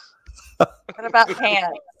shoes. What about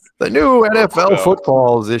pants? The new NFL belt.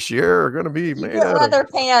 footballs this year are going to be You made get out leather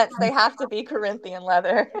of. pants. They have to be Corinthian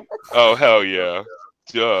leather. Oh hell yeah,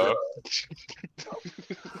 duh.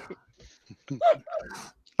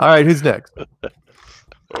 All right, who's next? Holy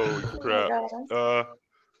Oh crap. my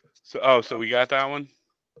gosh. So we got that one.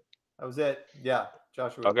 That was it. Yeah,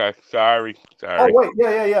 Joshua. Okay, sorry. Oh wait,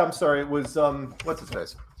 yeah. I'm sorry. It was what's his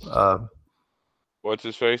face? What's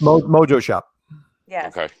his face? Mojo Shop.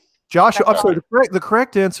 Yes. Okay. Joshua. I'm That's sorry. The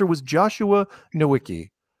correct answer was Joshua Nowicki.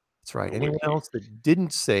 That's right. Anyone Nowicki. else that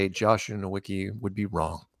didn't say Joshua Nowicki would be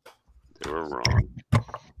wrong. They were wrong.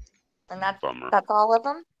 And Bummer. that's all of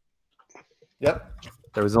them? Yep.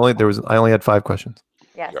 I only had 5 questions.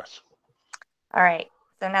 Yes. Yes. All right.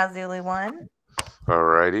 So now Zulu won.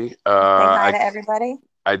 Alrighty. Say hi to everybody.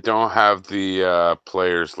 I don't have the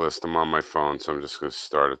players list. I'm on my phone, so I'm just going to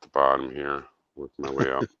start at the bottom here. Work my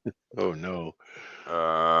way up. Oh no.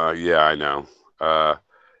 Yeah, I know.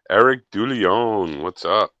 Eric Dulion, what's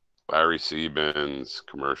up? Larry Siebens,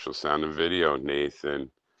 commercial sound and video.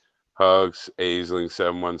 Nathan Hugs, Aisling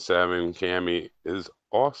 717. Cammy is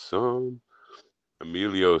awesome.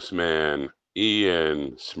 Emilios man,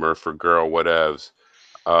 Ian, Smurfer girl, whatevs.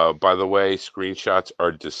 By the way, screenshots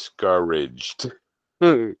are discouraged.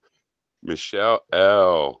 Michelle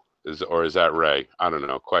L. Is that Ray? I don't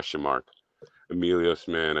know. Question mark. Emilios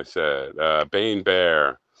man, I said. Bane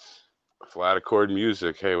Bear. Flat Accord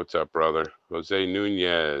Music. Hey, what's up, brother? Jose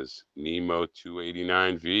Nunez. Nemo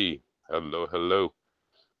 289V. Hello.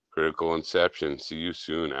 Critical Inception. See you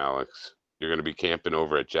soon, Alex. You're going to be camping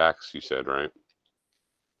over at Jack's, you said, right?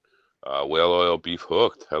 Whale Oil Beef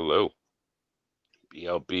Hooked. Hello.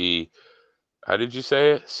 BLB. How did you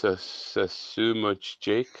say it? So much,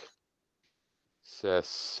 Jake?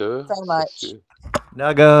 So much.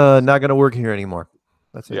 Not gonna work here anymore.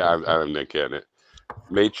 That's it. Yeah, I'm not getting it.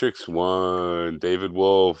 Matrix 1. David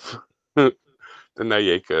Wolf. The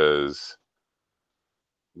Nayekas.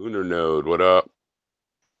 Lunar Node. What up?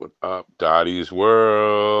 What up? Dottie's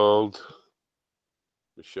World.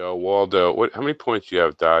 Michelle Waldo. How many points do you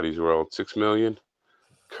have, Dottie's World? 6 million?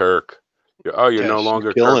 Kirk. You're Yeah, no she's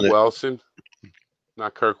longer killing Kirk it. Wilson?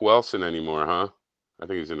 Not Kirk Wilson anymore, huh? I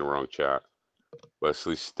think he's in the wrong chat.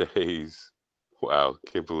 Wesley Stays. Wow,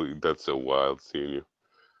 can't believe that's so wild seeing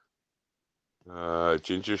you.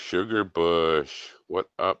 Ginger Sugar Bush. What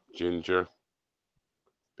up, Ginger?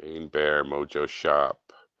 Bane Bear, Mojo Shop.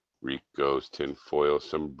 Rico's Tinfoil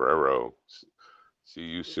Sombrero. See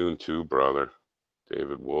you soon too, brother.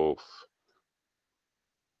 David Wolf.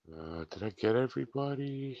 Did I get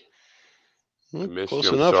everybody? I missed Close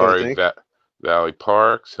you. I'm enough, I sorry. think. Valley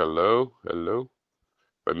Parks. Hello. If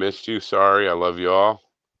I missed you, sorry. I love you all.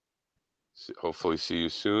 Hopefully see you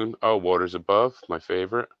soon. Oh, Waters Above, my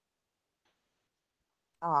favorite.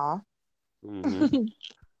 Aw. Mm-hmm.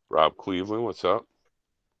 Rob Cleveland, what's up?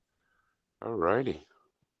 All righty.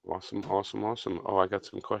 Awesome. Oh, I got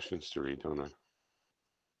some questions to read, don't I?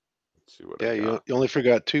 Let's see what I Yeah, got. you only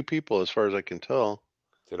forgot 2 people as far as I can tell.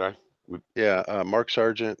 Did I? Yeah, Mark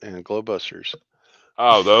Sargent and Glowbusters.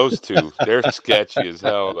 Oh, those two. They're sketchy as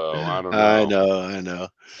hell, though. I don't know. I know.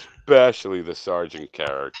 Especially the Sargent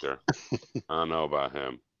character. I don't know about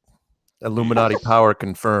him. Illuminati power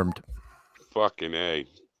confirmed. Fucking A.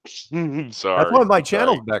 Sorry. That's why my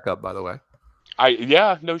channel's back up, by the way.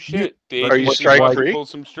 No shit. Dave, Are you strike free? pull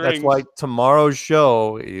some strings. That's why tomorrow's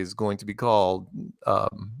show is going to be called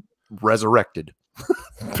Resurrected.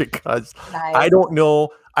 Because Nice. I don't know.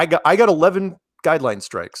 I got 11 guideline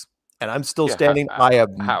strikes, and I'm still standing. I have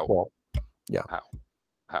how? Well, yeah.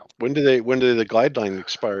 How? When do the glide line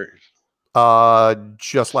expire?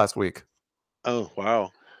 Just last week. Oh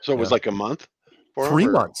wow! So it was like a month. 3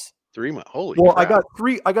 months. 3 months. Holy. Well, crap.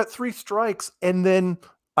 I got 3 strikes, and then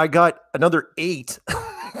I got another 8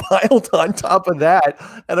 piled on top of that,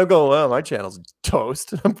 and I'm going, well, my channel's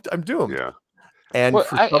toast. I'm doomed. Yeah. And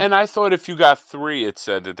I thought if you got 3, it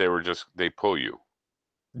said that they pull you.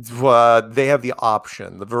 They have the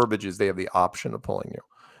option. The verbiage is they have the option of pulling you.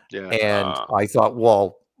 Yeah. And I thought,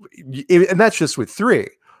 well, and that's just with 3.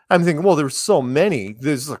 I'm thinking, well, there's so many.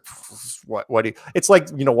 There's like, it's like,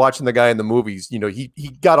 watching the guy in the movies,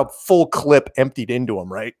 he got a full clip emptied into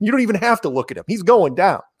him, right? You don't even have to look at him. He's going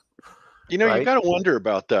down. You right? got to wonder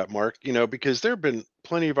about that, Mark, because there have been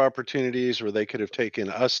plenty of opportunities where they could have taken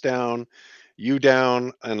us down, you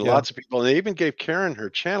down, and Yeah. lots of people. And they even gave Karen her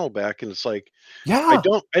channel back. And it's like, Yeah,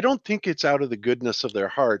 I don't think it's out of the goodness of their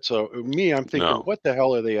heart. So me, I'm thinking, No. what the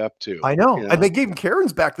hell are they up to? I know. You And they gave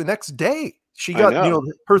Karen's back the next day. She I got, know.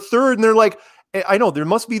 her third, and they're like, I know there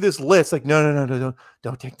must be this list. Like, no,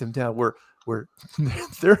 don't take them down. We're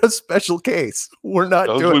they're a special case. We're not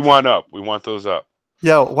Those doing. we want up. We want those up.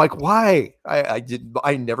 Yeah, like why?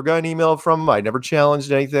 I never got an email from him. I never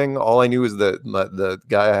challenged anything. All I knew is the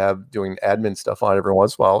guy I have doing admin stuff on every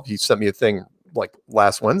once in a while. He sent me a thing like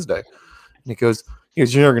last Wednesday, and he goes, you're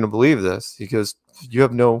never going to believe this. He goes, you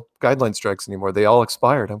have no guideline strikes anymore. They all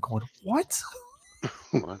expired. I'm going, what?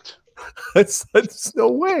 What? That's no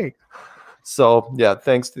way. So yeah,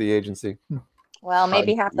 thanks to the agency. Well,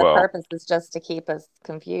 maybe half the Well- purpose is just to keep us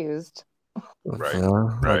confused. Right,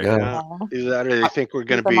 I guess. Yeah. Either that or they think we're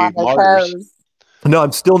going Keep to them be on their martyrs. toes. No,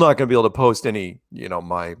 I'm still not going to be able to post any,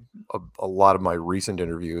 a lot of my recent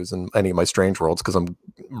interviews and any of my Strange Worlds because I'm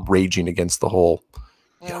raging against the whole.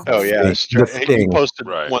 Mhm. Oh yeah, The Hey, you thing. posted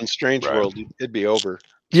Right, one Strange right. World, it'd be over.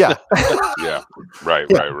 Yeah, Yeah. Right,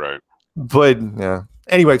 Yeah. right. but yeah.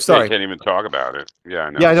 Anyway, Yeah, sorry. you can't even talk about it. Yeah, I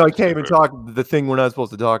know. Yeah, I know. I So can't even stupid. talk the thing we're not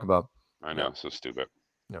supposed to talk about. I know. So stupid.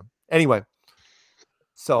 Anyway,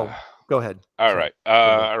 so go ahead. All Sorry. right.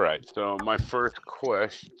 All right. So my first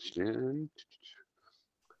question: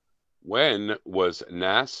 when was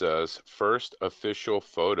NASA's first official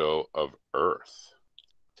photo of Earth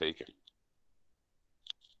taken?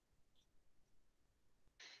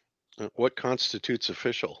 What constitutes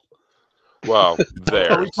official? Well, Are we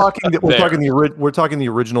theirs. talking? We're talking the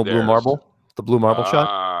original blue Theirs. marble, the blue marble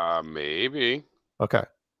shot. Maybe. Okay,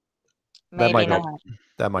 Maybe might not. help.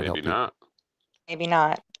 That might help. Maybe people. not. Maybe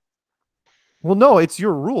not. Well, no, it's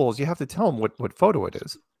your rules. You have to tell them what photo it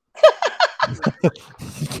is.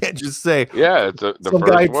 You can't just say, Yeah, it's the some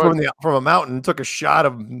guy first one. from a mountain took a shot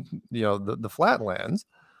of the flatlands.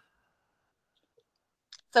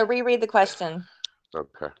 So reread the question.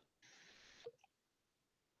 Okay.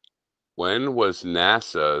 When was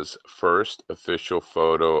NASA's first official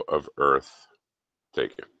photo of Earth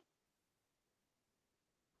taken?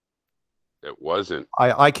 It wasn't.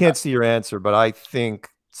 I can't see your answer, but I think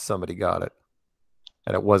somebody got it,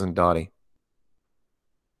 and it wasn't Dottie.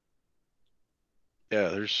 Yeah,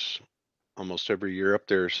 there's almost every year up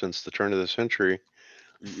there since the turn of the century.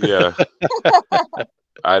 Yeah.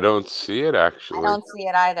 I don't see it I actually. don't see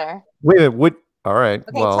it either. Wait a minute, what? All right.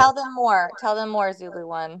 Okay, Well, tell them more. Tell them more, Zulu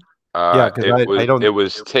one. Yeah, 'cause I don't- It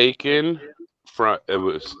was taken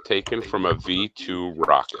from a V2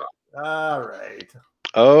 rocket. all right.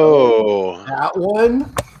 Oh, That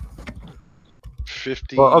one.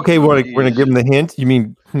 50. Well, okay, we're gonna give him the hint. You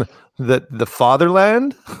mean the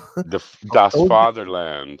fatherland? Das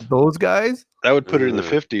Vaterland. Those guys? That would put it in the Mhm.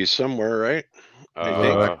 50s somewhere, right?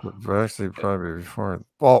 I think. Actually, probably before.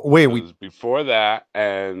 Well, wait, It was before that,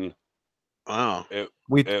 and Wow. it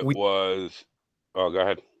we was. Oh, go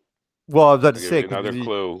ahead. well, I was about to I'll give say you another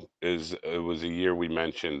clue is it was a year we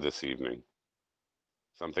mentioned this evening.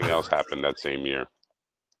 Something else happened that same year.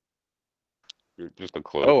 Just a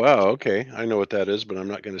clue. Oh wow. Okay, I know what that is, but I'm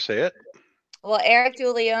not going to say it. Well, Eric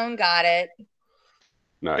DeLeon got it.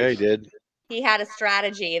 Nice. Yeah, he did. He had a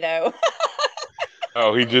strategy though.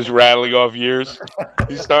 Oh, he just rattling off years.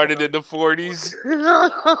 He started in the 40s.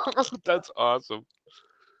 That's awesome.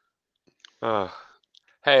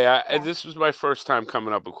 Hey, this was my first time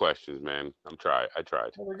coming up with questions, man. I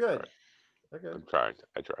tried. We're good. They're good.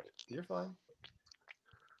 I tried. You're fine.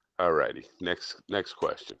 All righty. Next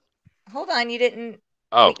question. Hold on, you didn't.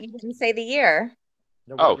 Oh, You didn't say the year.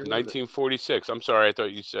 No, oh, what year was it? 1946. I'm sorry. I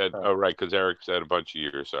thought you said. Oh. Oh, right, because Eric said a bunch of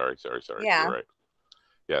years. Sorry. Yeah. You're right.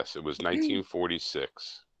 Yes, it was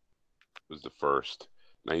 1946. Was the first.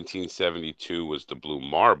 1972 was the blue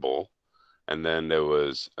marble, and then there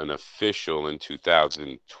was an official in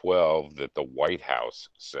 2012 that the White House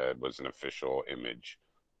said was an official image.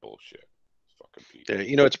 Bullshit. Fucking people.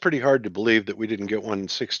 Yeah, it's pretty hard to believe that we didn't get one in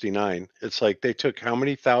 69. It's like they took how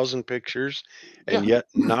many thousand pictures, and yet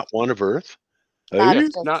not one of Earth. That's Hey?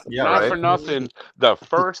 just Not right. for nothing. The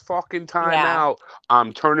first fucking time Yeah. out,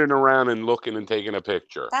 I'm turning around and looking and taking a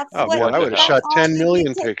picture. That's Oh what man, I the would have hell? shot that's all 10 you million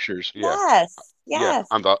need to- pictures. Yeah. Yes. Yeah, Yes.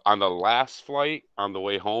 on the last flight on the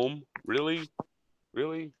way home. Really?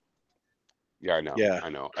 Yeah, I know. Yeah, I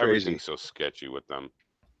know. crazy. Everything's so sketchy with them.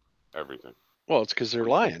 Everything. Well, it's because they're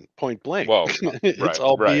lying, point blank. Well, it's right,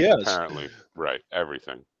 all right. BS. Apparently, right.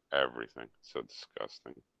 Everything. So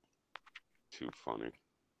disgusting. Too funny.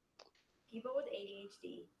 People with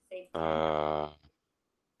ADHD save All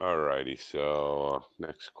righty. So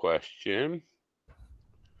next question.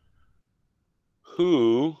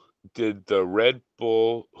 Who did the Red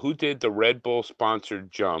Bull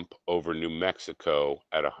sponsored jump over New Mexico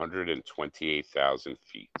at 128,000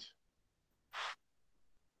 feet?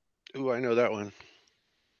 Ooh, I know that one.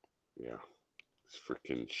 Yeah. It's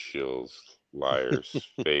freaking shills, liars,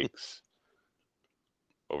 fakes.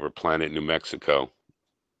 Over planet New Mexico.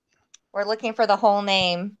 We're looking for the whole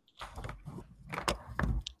name.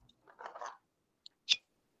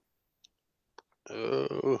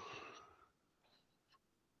 Oh,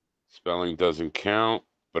 Spelling doesn't count,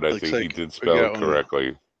 but I looks think he like did we spell got it one.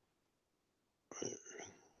 correctly. I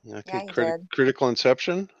Yeah, think you did. critical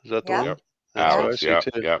inception. Is that the Yep. one? Yep. That's what I Alex, see yep,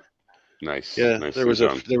 too. yep. Nice. Yeah, Nicely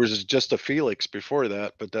done. there was just a Felix before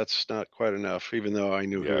that, but that's not quite enough, even though I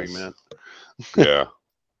knew who he Yes. meant. Yeah.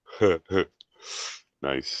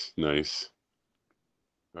 Nice, nice.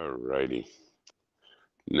 All righty.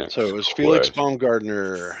 Next So it was Felix question.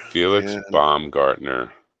 Baumgartner. Felix and,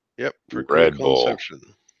 Baumgartner, Yep, for Red critical Bull. inception.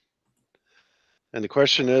 And the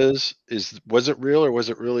question is was it real or was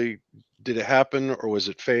it really, did it happen or was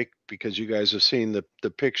it fake? Because you guys have seen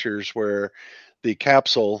the pictures where the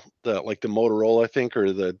capsule, like the Motorola, I think,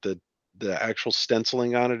 or the actual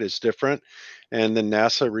stenciling on it is different. And then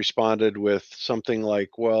NASA responded with something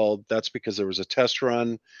like, well, that's because there was a test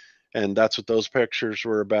run and that's what those pictures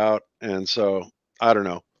were about. And so I don't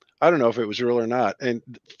know. I don't know if it was real or not. And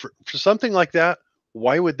for something like that,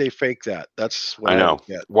 why would they fake that? That's what I I know. don't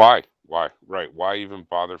get. Why? Why? Right. Why even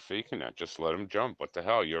bother faking that? Just let him jump. What the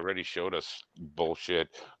hell? You already showed us bullshit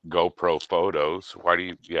GoPro photos. Why do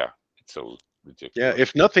you? Yeah, it's so Yeah, ridiculous.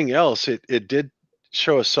 if nothing else, it did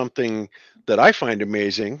show us something that I find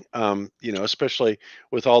amazing. Especially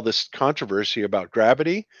with all this controversy about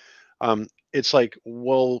gravity. It's like,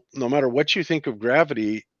 well, no matter what you think of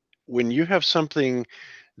gravity, when you have something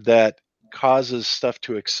that causes stuff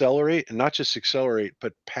to accelerate, and not just accelerate,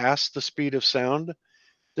 but pass the speed of sound,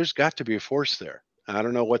 there's got to be a force there. I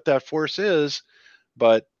don't know what that force is,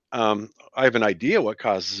 but I have an idea what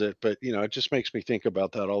causes it. But it just makes me think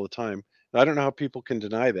about that all the time. And I don't know how people can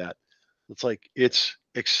deny that. It's like it's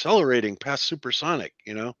accelerating past supersonic,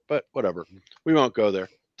 but whatever. We won't go there.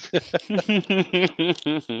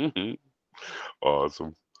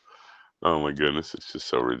 Awesome. Oh my goodness, it's just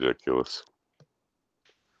so ridiculous.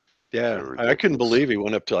 So Yeah, I couldn't ridiculous. believe he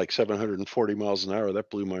went up to like 740 miles an hour. That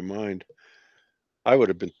blew my mind. I would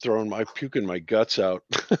have been puking my guts out.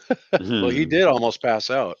 Well, he did almost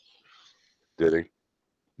pass out. Did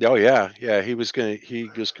he? Oh yeah, yeah. He was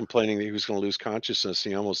complaining that he was gonna lose consciousness.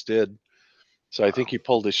 And he almost did. So I think he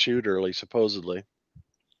pulled his chute early, supposedly.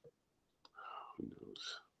 Who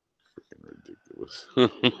knows? Freaking ridiculous.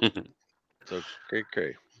 So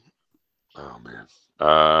great. Oh man.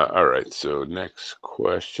 All right. So next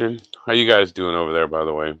question. How you guys doing over there, by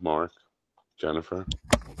the way, Mark, Jennifer?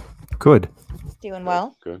 Good. Doing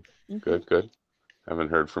well. Good. Mhm. Good. Good. Haven't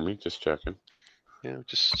heard from you. Just checking. Yeah,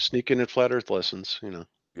 just sneaking in flat Earth lessons. Yep.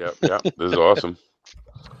 Yep. This is awesome.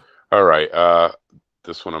 All right.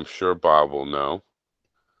 This one I'm sure Bob will know.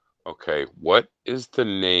 Okay. What is the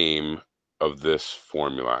name of this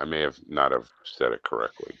formula? I may have not have said it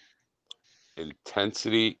correctly.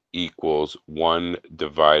 Intensity equals 1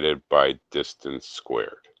 divided by distance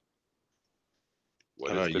squared.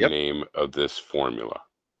 What is the Yep, name of this formula?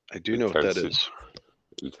 I do know what that Intensity, is.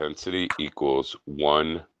 intensity equals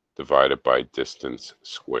 1 divided by distance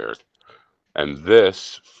squared. And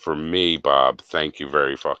this, for me, Bob, thank you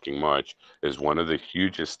very fucking much, is one of the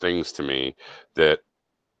hugest things to me that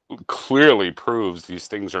clearly proves these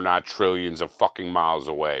things are not trillions of fucking miles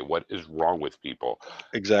away. What is wrong with people?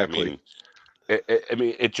 Exactly. I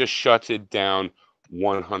mean, it just shuts it down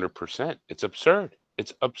 100%. It's absurd.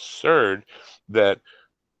 It's absurd that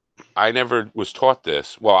I never was taught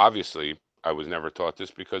this. Well, obviously, I was never taught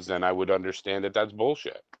this because then I would understand that that's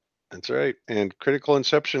bullshit. That's right. And critical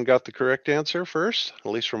inception got the correct answer first,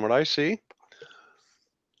 at least from what I see.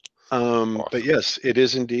 But Awesome. yes, it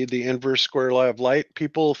is indeed the inverse square law of light.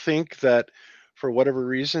 People think that for whatever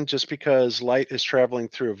reason, just because light is traveling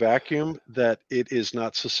through a vacuum, that it is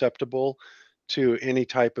not susceptible to any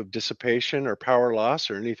type of dissipation or power loss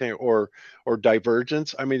or anything, or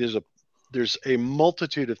divergence. I mean, there's a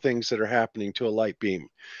multitude of things that are happening to a light beam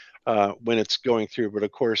when it's going through. But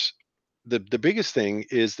of course, the biggest thing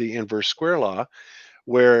is the inverse square law,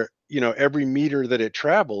 where every meter that it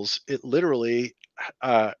travels, it literally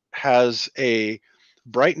has a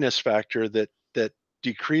brightness factor that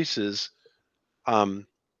decreases um,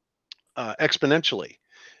 exponentially.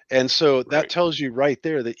 And so that Right. tells you right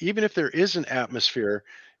there that even if there is an atmosphere,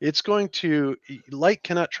 light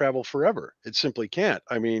cannot travel forever. It simply can't.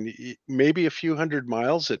 I mean, maybe a few hundred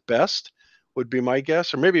miles at best would be my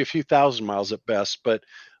guess, or maybe a few thousand miles at best. But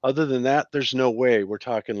other than that, there's no way we're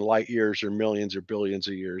talking light years or millions or billions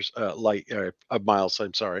of years, of miles.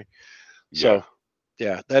 I'm sorry. Yeah. So,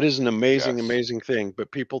 yeah, that is an amazing, Yes. amazing thing.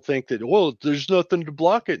 But people think that, well, there's nothing to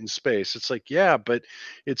block it in space. It's like, yeah, but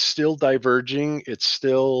it's still diverging. It's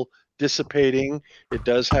still dissipating. It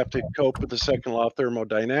does have to cope with the second law of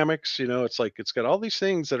thermodynamics. It's like it's got all these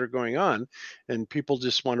things that are going on, and people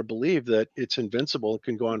just want to believe that it's invincible and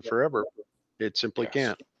can go on forever. It simply Yes.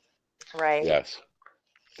 can't. Right. Yes.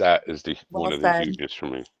 That is one Well of the said. hugest for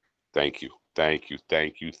me. Thank you. Thank you.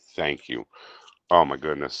 Thank you. Thank you. Oh my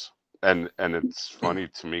goodness. And it's funny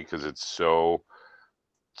to me because it's so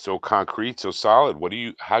concrete, so solid.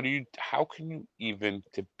 How can you even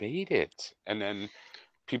debate it? And then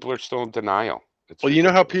people are still in denial. It's Well, you know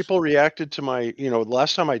how ridiculous. people reacted to my, the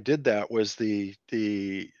last time I did that was the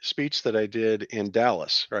speech that I did in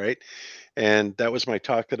Dallas, right? And that was my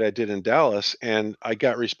talk that I did in Dallas, and I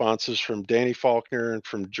got responses from Danny Faulkner and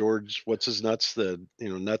from George, what's his nuts, the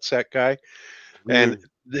nutsack guy, and Mm.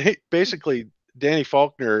 they basically Danny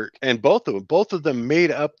Faulkner and both of them made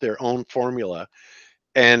up their own formula,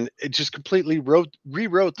 and it just completely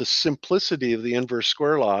rewrote the simplicity of the inverse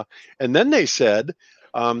square law. And then they said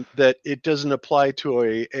that it doesn't apply to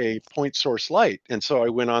a point source light. And so I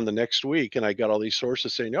went on the next week and I got all these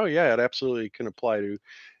sources saying, oh yeah, it absolutely can apply to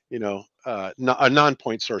a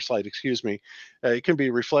non-point source light, excuse me. It can be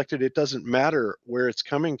reflected. It doesn't matter where it's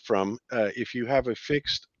coming from. If you have a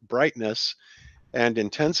fixed brightness and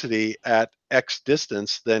intensity at X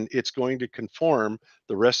distance, then it's going to conform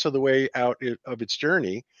the rest of the way out of its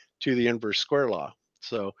journey to the inverse square law.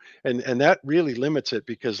 So, and that really limits it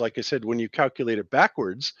because, like I said, when you calculate it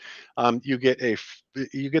backwards, you get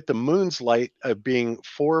the moon's light of being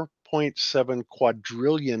 4.7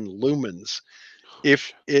 quadrillion lumens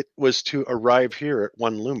if it was to arrive here at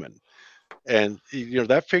 1 lumen. And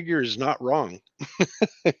that figure is not wrong.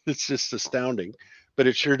 It's just astounding, but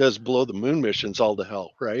it sure does blow the moon missions all to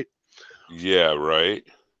hell, right? Yeah, right.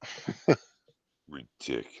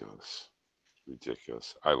 Ridiculous.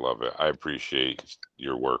 Ridiculous. I love it. I appreciate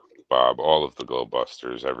your work, Bob, all of the Glow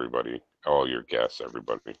Busters, everybody, all your guests,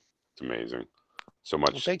 everybody. It's amazing. Well,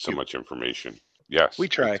 thank So you. much information. Yes, We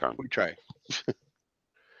big try. time. We try.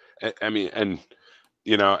 I mean, and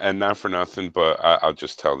and not for nothing, but I'll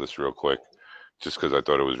just tell this real quick, just because I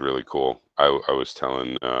thought it was really cool. I was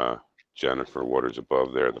telling Jennifer Waters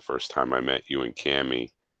above there the first time I met you and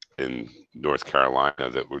Cammie in North Carolina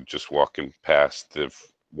that we're just walking past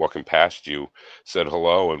you, said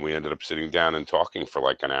hello, and we ended up sitting down and talking for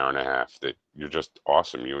like an hour and a half. That you're just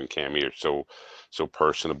awesome. You and Cammie are so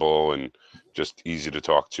personable and just easy to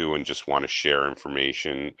talk to, and just want to share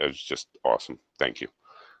information. It's just awesome. Thank you.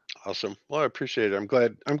 Awesome. Well, I appreciate it. I'm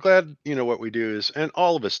glad what we do is, and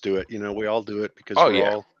all of us do it. We all do it because Oh we're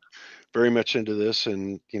yeah. all very much into this,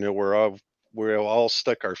 and we're all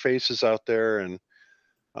stuck our faces out there, and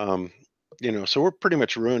um, so we're pretty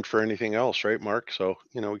much ruined for anything else, right, Mark? So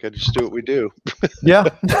we got to just do what we do. Yeah.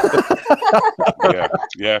 Yeah,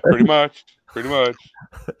 yeah, pretty much, pretty much.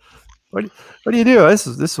 What do you do? This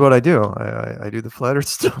is what I do. I do the flat Earth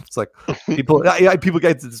stuff. It's like people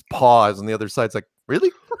get this pause on the other side. It's like,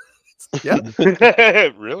 really? Yeah.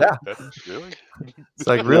 Really? Yeah. That's really? It's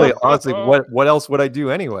like, really, honestly, what else would I do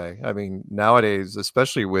anyway? I mean, nowadays,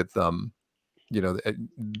 especially with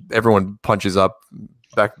everyone punches up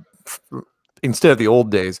back instead of the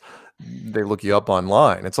old days. They look you up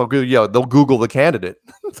online. It's all good. Yeah, they'll Google the candidate.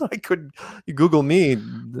 You Google me.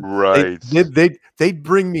 Right. They'd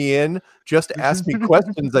bring me in just to ask me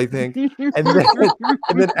questions, I think, and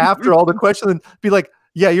then after all the questions, be like,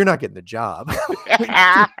 "Yeah, you're not getting the job." We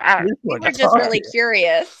were just really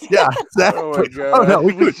curious. Yeah, exactly. Oh my God. Oh no,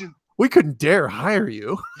 we couldn't dare hire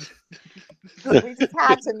you. We just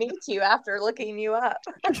had to meet you after looking you up.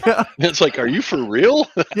 Yeah. It's like, are you for real?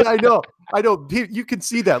 Yeah, I know. You can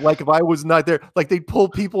see that. Like if I was not there, like they'd pull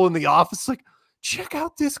people in the office, like, check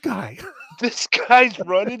out this guy. This guy's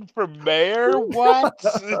running for mayor? What?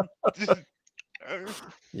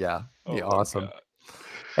 Yeah. Oh Yeah, my awesome. God.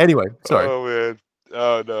 Anyway, sorry. Oh man.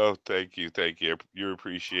 Oh no, thank you. You're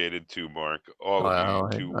appreciated too, Mark. All of Wow,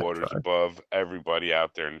 you, two I waters tried. above, everybody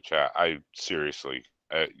out there in the chat. I seriously,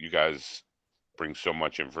 you guys bring so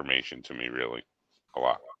much information to me, really. A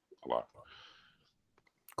lot.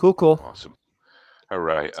 Cool. Awesome. All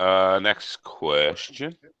right. Next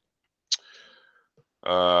question.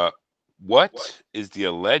 What is the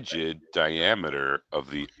alleged diameter of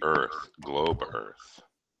the globe Earth?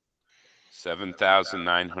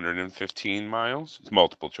 7,915 miles. It's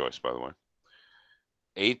multiple choice, by the way.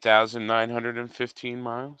 8,915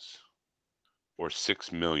 miles or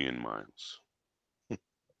 6 million miles?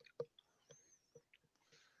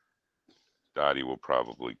 Dottie will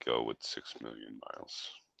probably go with 6 million miles.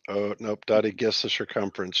 Oh, nope. Dottie guessed the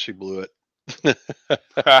circumference. She blew it.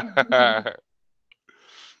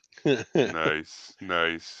 Nice,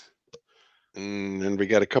 nice. And we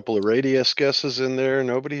got a couple of radius guesses in there.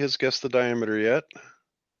 Nobody has guessed the diameter yet.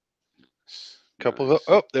 Couple of, Nice.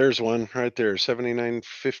 oh, there's one right there.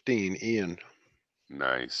 7915, Ian.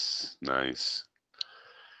 Nice, nice.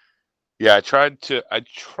 Yeah, I tried to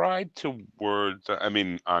word. I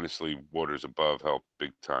mean, honestly, Waters Above helped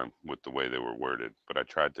big time with the way they were worded, but I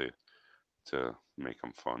tried to make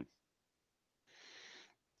them fun.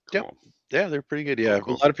 Yep. Cool. Yeah, they're pretty good. Cool, Yeah,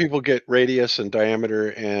 cool. a lot of people get radius and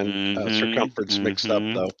diameter and circumference mixed up,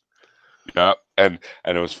 though. Yeah, and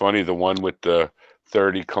it was funny. The one with the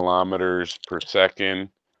 30 kilometers per second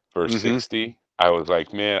for 60. I was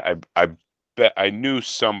like, man, I bet I knew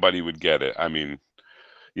somebody would get it. I mean,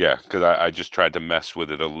 yeah, because I just tried to mess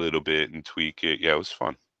with it a little bit and tweak it. Yeah, it was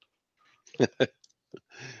fun.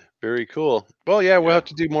 Very cool. Well, yeah, we'll Yeah. have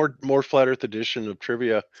to do more Flat Earth edition of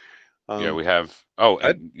trivia. Yeah, we have. Oh,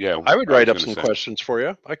 and yeah, I would I write was up gonna some say. questions for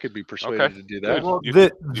you. I could be persuaded to do that. good. Well, You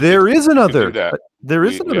there is could do another. that. There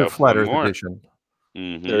is We another have Flat one Earth more. edition.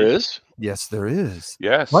 There is? Yes, there is.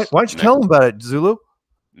 Yes. Why don't you tell them about it, Zulu?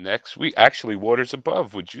 Next week, actually, Waters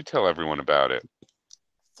Above. Would you tell everyone about it?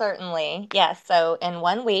 Certainly. Yes. So in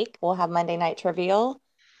 1 week, we'll have Monday Night Trivial,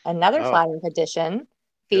 another Oh. Flat Earth edition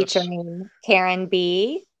Yes. featuring Karen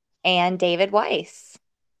B. and David Weiss.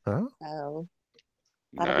 Huh? So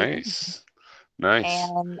that'll be fun. Nice. Nice.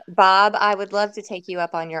 And Bob, I would love to take you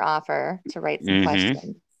up on your offer to write some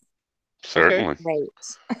questions. Certainly. Great.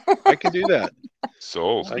 I can do that.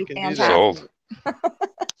 Sold. That'd I be can do that. fantastic.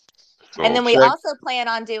 Sold. And then we Should I- also plan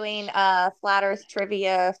on doing Flat Earth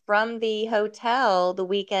trivia from the hotel the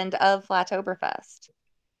weekend of Flatoberfest,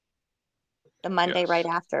 the Monday right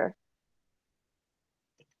after.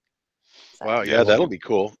 So, Wow, yeah, that'll be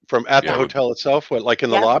cool. From at the Yeah, hotel itself, what, like in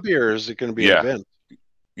the Yep. lobby, or is it going to be an Yeah. event?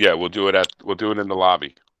 Yeah, we'll do it in the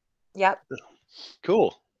lobby. Yep.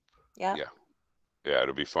 Cool. Yep. Yeah,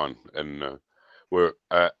 it'll be fun. And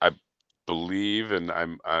I believe, and I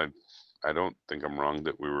don't think I'm wrong,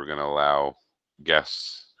 that we were going to allow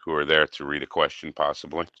guests who are there to read a question,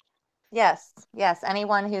 possibly. Yes.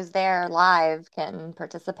 Anyone who's there live can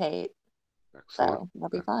participate. Excellent. So that'll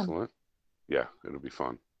be fun. Excellent. Yeah, it'll be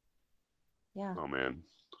fun. Yeah. Oh man,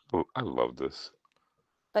 I love this.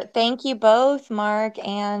 But thank you both, Mark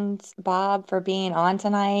and Bob, for being on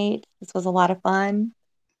tonight. This was a lot of fun.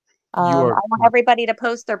 I want everybody to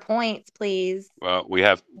post their points, please. Well, we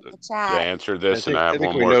have in the to chat. answer this, and I have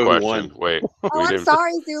one we more know who question. won. Wait, Oh, we I'm didn't.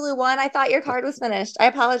 sorry, Zulu won. I thought your card was finished. I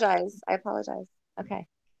apologize. Okay.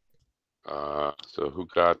 So who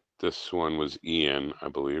got this one was Ian, I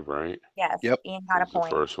believe, right? Yes. Yep. Ian got a The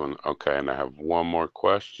point. first one. Okay, and I have one more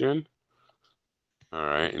question. All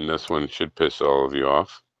right, and this one should piss all of you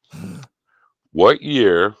off. What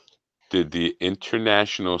year did the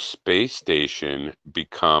International Space Station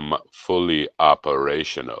become fully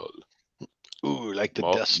operational? Ooh, like the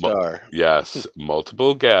Death Star. Yes,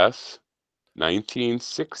 multiple guess.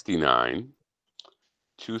 1969,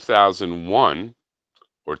 2001,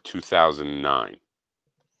 or 2009.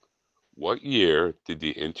 What year did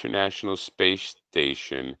the International Space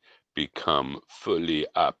Station become fully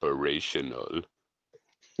operational?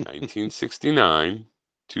 1969,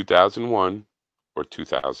 2001, or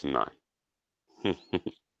 2009? We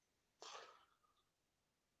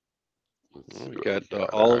got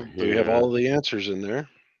we have all the answers in there.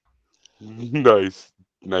 Nice.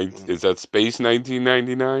 Is that Space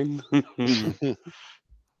 1999?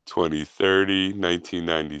 2030,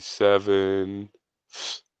 1997,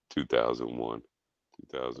 2001,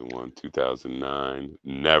 2009.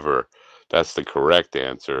 Never. That's the correct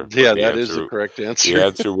answer. Yeah, that is the correct answer. The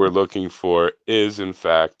answer we're looking for is, in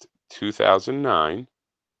fact, 2009.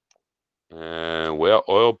 And well,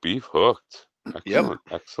 oil beef hooked. Excellent.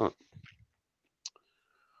 Excellent.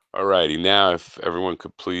 All righty. Now, if everyone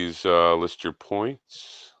could please list your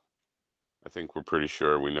points. I think we're pretty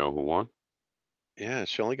sure we know who won. Yeah,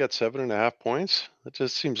 she only got 7.5 points. That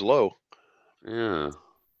just seems low. Yeah.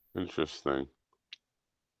 Interesting.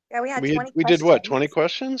 Yeah, we had 20 questions. We did what, 20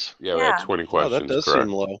 questions? Yeah, we had 20 questions. Oh, that does correct.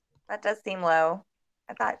 seem low. That does seem low.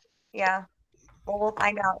 I thought, yeah. Well, we'll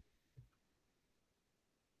find out.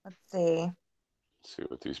 Let's see. Let's see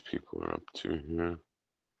what these people are up to here.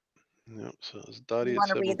 Yep, so it's Dottie. You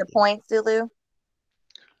want to read the points, Zulu?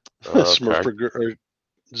 Smurf or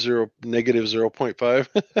negative 0.5.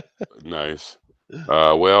 Nice.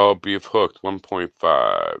 Well, beef hooked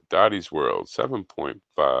 1.5. Dottie's World 7.5.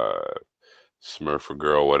 Smurfer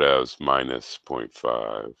Girl whatevs minus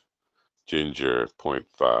 0.5. Ginger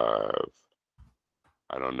 0.5.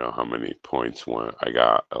 I don't know how many points I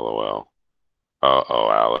got. LOL. Oh,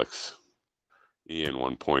 Alex. Ian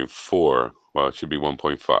 1.4. Well, it should be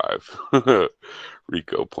 1.5.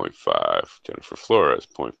 Rico 0.5. Jennifer Flores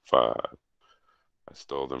 0.5. I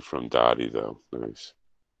stole them from Dottie though. Nice.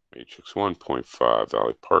 Matrix 1.5.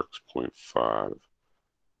 Valley Parks 0.5.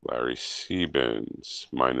 Larry Siebens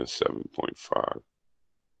minus 7.5.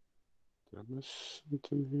 Did I miss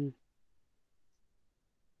something here?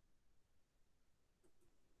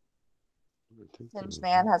 Singe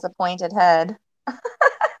Man has a pointed head.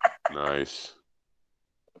 Nice.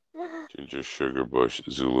 Ginger Sugar Bush,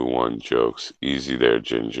 Zulu 1 jokes. Easy there,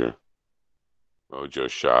 Ginger. Mojo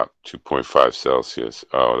Shop, 2.5 Celsius.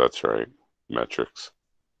 Oh, that's right. Metrics.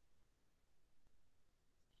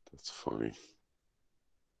 That's funny.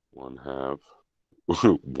 1/2.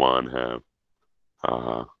 1/2.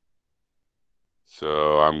 Haha.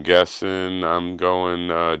 So I'm guessing I'm going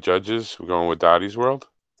judges. We're going with Dottie's World.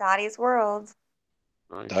 Dottie's World.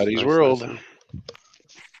 Nice. Dottie's nice, World. nice.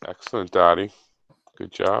 Excellent, Dottie.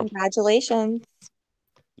 Good job. Congratulations.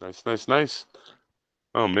 Nice, nice, nice.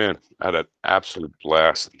 Oh man, I had an absolute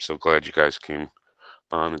blast. I'm so glad you guys came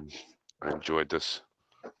on and I enjoyed this.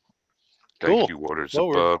 Thank Cool. you, Waters Well,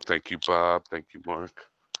 Above. Thank you, Bob. Thank you, Mark.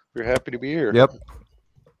 we're happy to be here. Yep.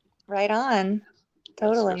 Right on.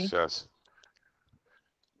 Totally. Yes, yes,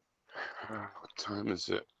 yes. What time is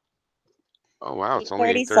it? Oh wow, it's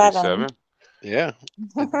only 8:37. Yeah.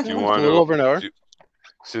 Do you A want little over an hour. do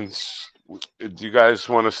you guys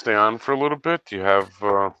want to stay on for a little bit? Do you have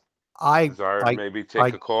desire to maybe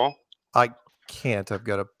take a call? I can't. I've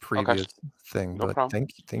got a previous thing, No but problem.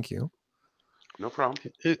 thank you. No problem.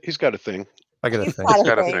 He's got a thing. I got a He's thing.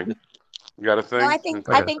 Got a thing. You got a thing? No, I think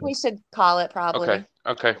Okay. I think we should call it probably. Okay.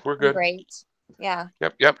 Okay. We're good. Great. Yeah.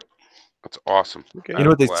 Yep. Yep. That's awesome. Okay. You know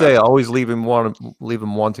what they say? Always leave him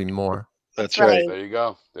wanting more. That's right. right. There you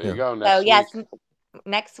go. There you go. So Next yes,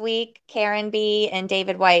 next week, Karen B and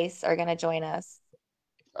David Weiss are going to join us,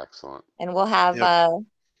 Excellent. and we'll have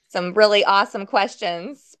some really awesome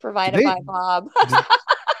questions provided by Bob.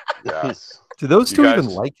 Yes. Do those You two guys-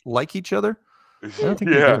 even like each other? I don't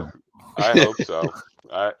think they Yeah. do. I hope so.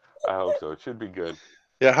 I hope so. It should be good.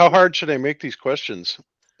 Yeah. How hard should I make these questions?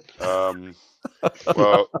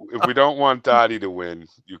 Well, if we don't want Dottie to win,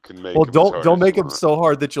 you can make. Well, him as hard don't as make you them want. so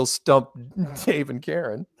hard that you'll stump Dave and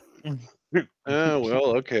Karen. Oh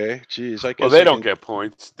well, okay. Jeez, I guess. Well, they don't get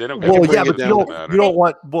points. They don't get Well, points. yeah, It but you doesn't don't. matter. You don't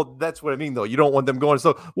want. Well, that's what I mean, though. You don't want them going.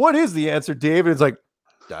 So, what is the answer, David? It's like,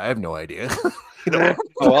 I have no idea. You know?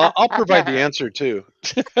 Oh, I'll provide the answer too.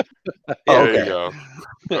 There you go.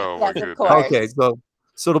 Oh my Yes, of goodness. course. Okay,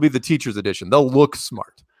 so it'll be the teacher's edition. They'll look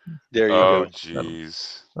smart. There you Oh go.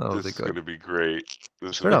 jeez. That'll This be is good. going to be great.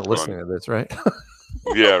 This They're will not be listening fun. to this, right?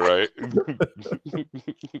 Yeah, right.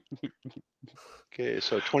 Okay,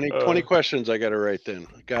 so 20 questions I got to write then.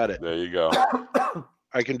 Got it. There you go.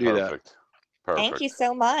 I can do that. Perfect. Perfect. Thank you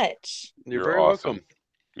so much. You're very awesome. welcome.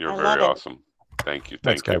 You're I very love it. awesome. Thank you.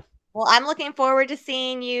 Thanks, Thank you. Well, I'm looking forward to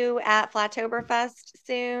seeing you at Flattoberfest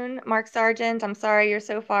soon, Mark Sargent. I'm sorry you're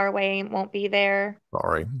so far away and won't be there.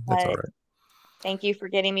 Sorry, that's all But right. thank you for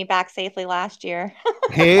getting me back safely last year.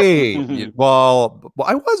 Hey, well,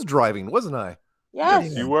 I was driving, wasn't I?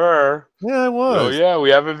 Yes. You were. Yeah, I was. Oh yeah, we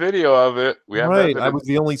have a video of it. We have right. evidence. I was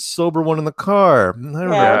the only sober one in the car. I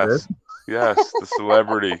remember Yeah. this. Yes, the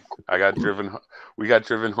celebrity. I got driven. We got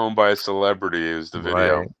driven home by a celebrity. It was the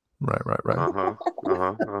video. Right.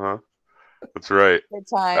 That's right. Good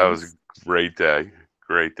times. That was a great day.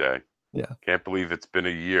 Great day. Yeah. Can't believe it's been a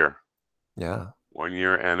year. Yeah. 1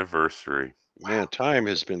 year anniversary. Man, time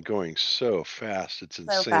has been going so fast. It's so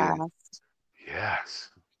insane. fast. Yes.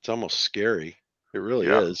 It's almost scary. It really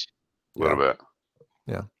Yeah. is. A little bit.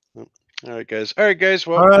 All right, guys.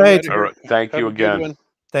 Well, All right. All right. Thank Have you a good again. one.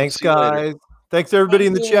 Thanks, See you later. guys. Thanks, everybody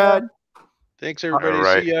Thank in the you. chat. Thanks, everybody. All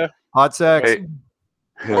right. See ya. Hot sex. Hey,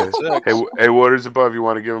 Hot sex. hey, Waters Above. You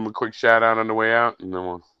want to give them a quick shout out on the way out, and then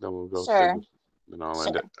we'll go. Sure. And I'll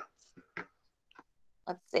end it.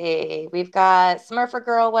 Let's see. We've got Smurfer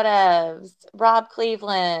Girl Whatevs, Rob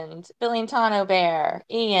Cleveland, Billy Tano Bear,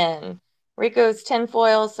 Ian, Rico's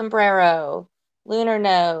Tinfoil Sombrero, Lunar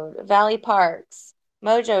Node, Valley Parks,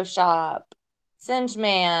 Mojo Shop, Singe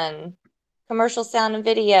Man, Commercial Sound and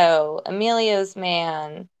Video, Emilio's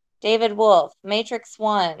Man, David Wolf, Matrix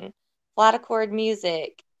One, Flaticord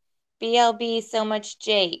Music, BLB So Much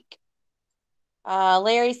Jake,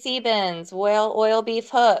 Larry Siebens, Oil Beef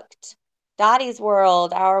Hooked, Dottie's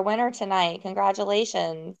World, our winner tonight.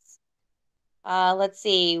 Congratulations. Let's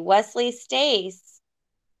see. Wesley Stace,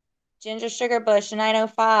 Ginger Sugar Bush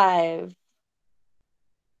 905,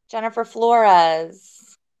 Jennifer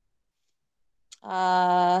Flores,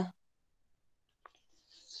 I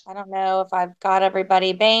don't know if I've got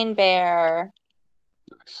everybody. Bane Bear.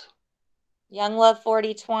 Nice. Young Love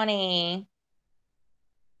 4020.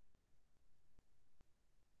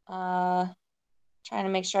 Trying to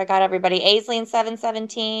make sure I got everybody. Aisling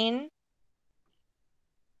 717.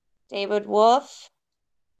 David Wolf.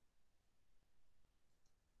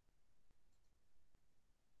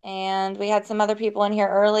 And we had some other people in here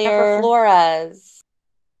earlier. For Flores.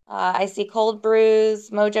 I see Cold Brews,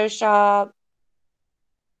 Mojo Shop,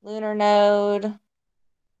 Lunar Node.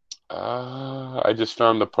 I just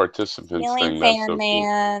found the participants Healing thing. That's Fan so cool.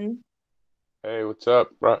 Man. Hey, what's up,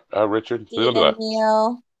 Richard? Stephen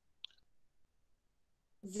Neal.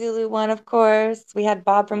 Zulu One, of course. We had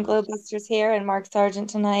Bob from Globusters here and Mark Sargent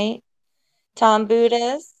tonight. Tom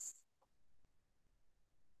Budis.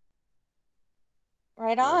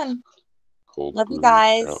 Right on. Cool. Love you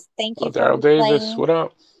guys. Thank you for Daryl Davis. playing. What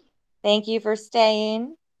up? Thank you for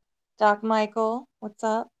staying. Doc Michael, what's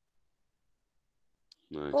up?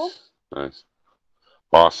 Nice. Cool. Nice.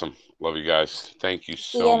 Awesome. Love you guys. Thank you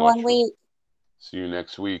See you so in much. 1 week. See you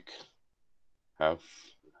next week.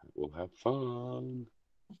 We'll have fun.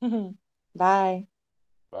 Bye.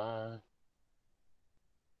 Bye.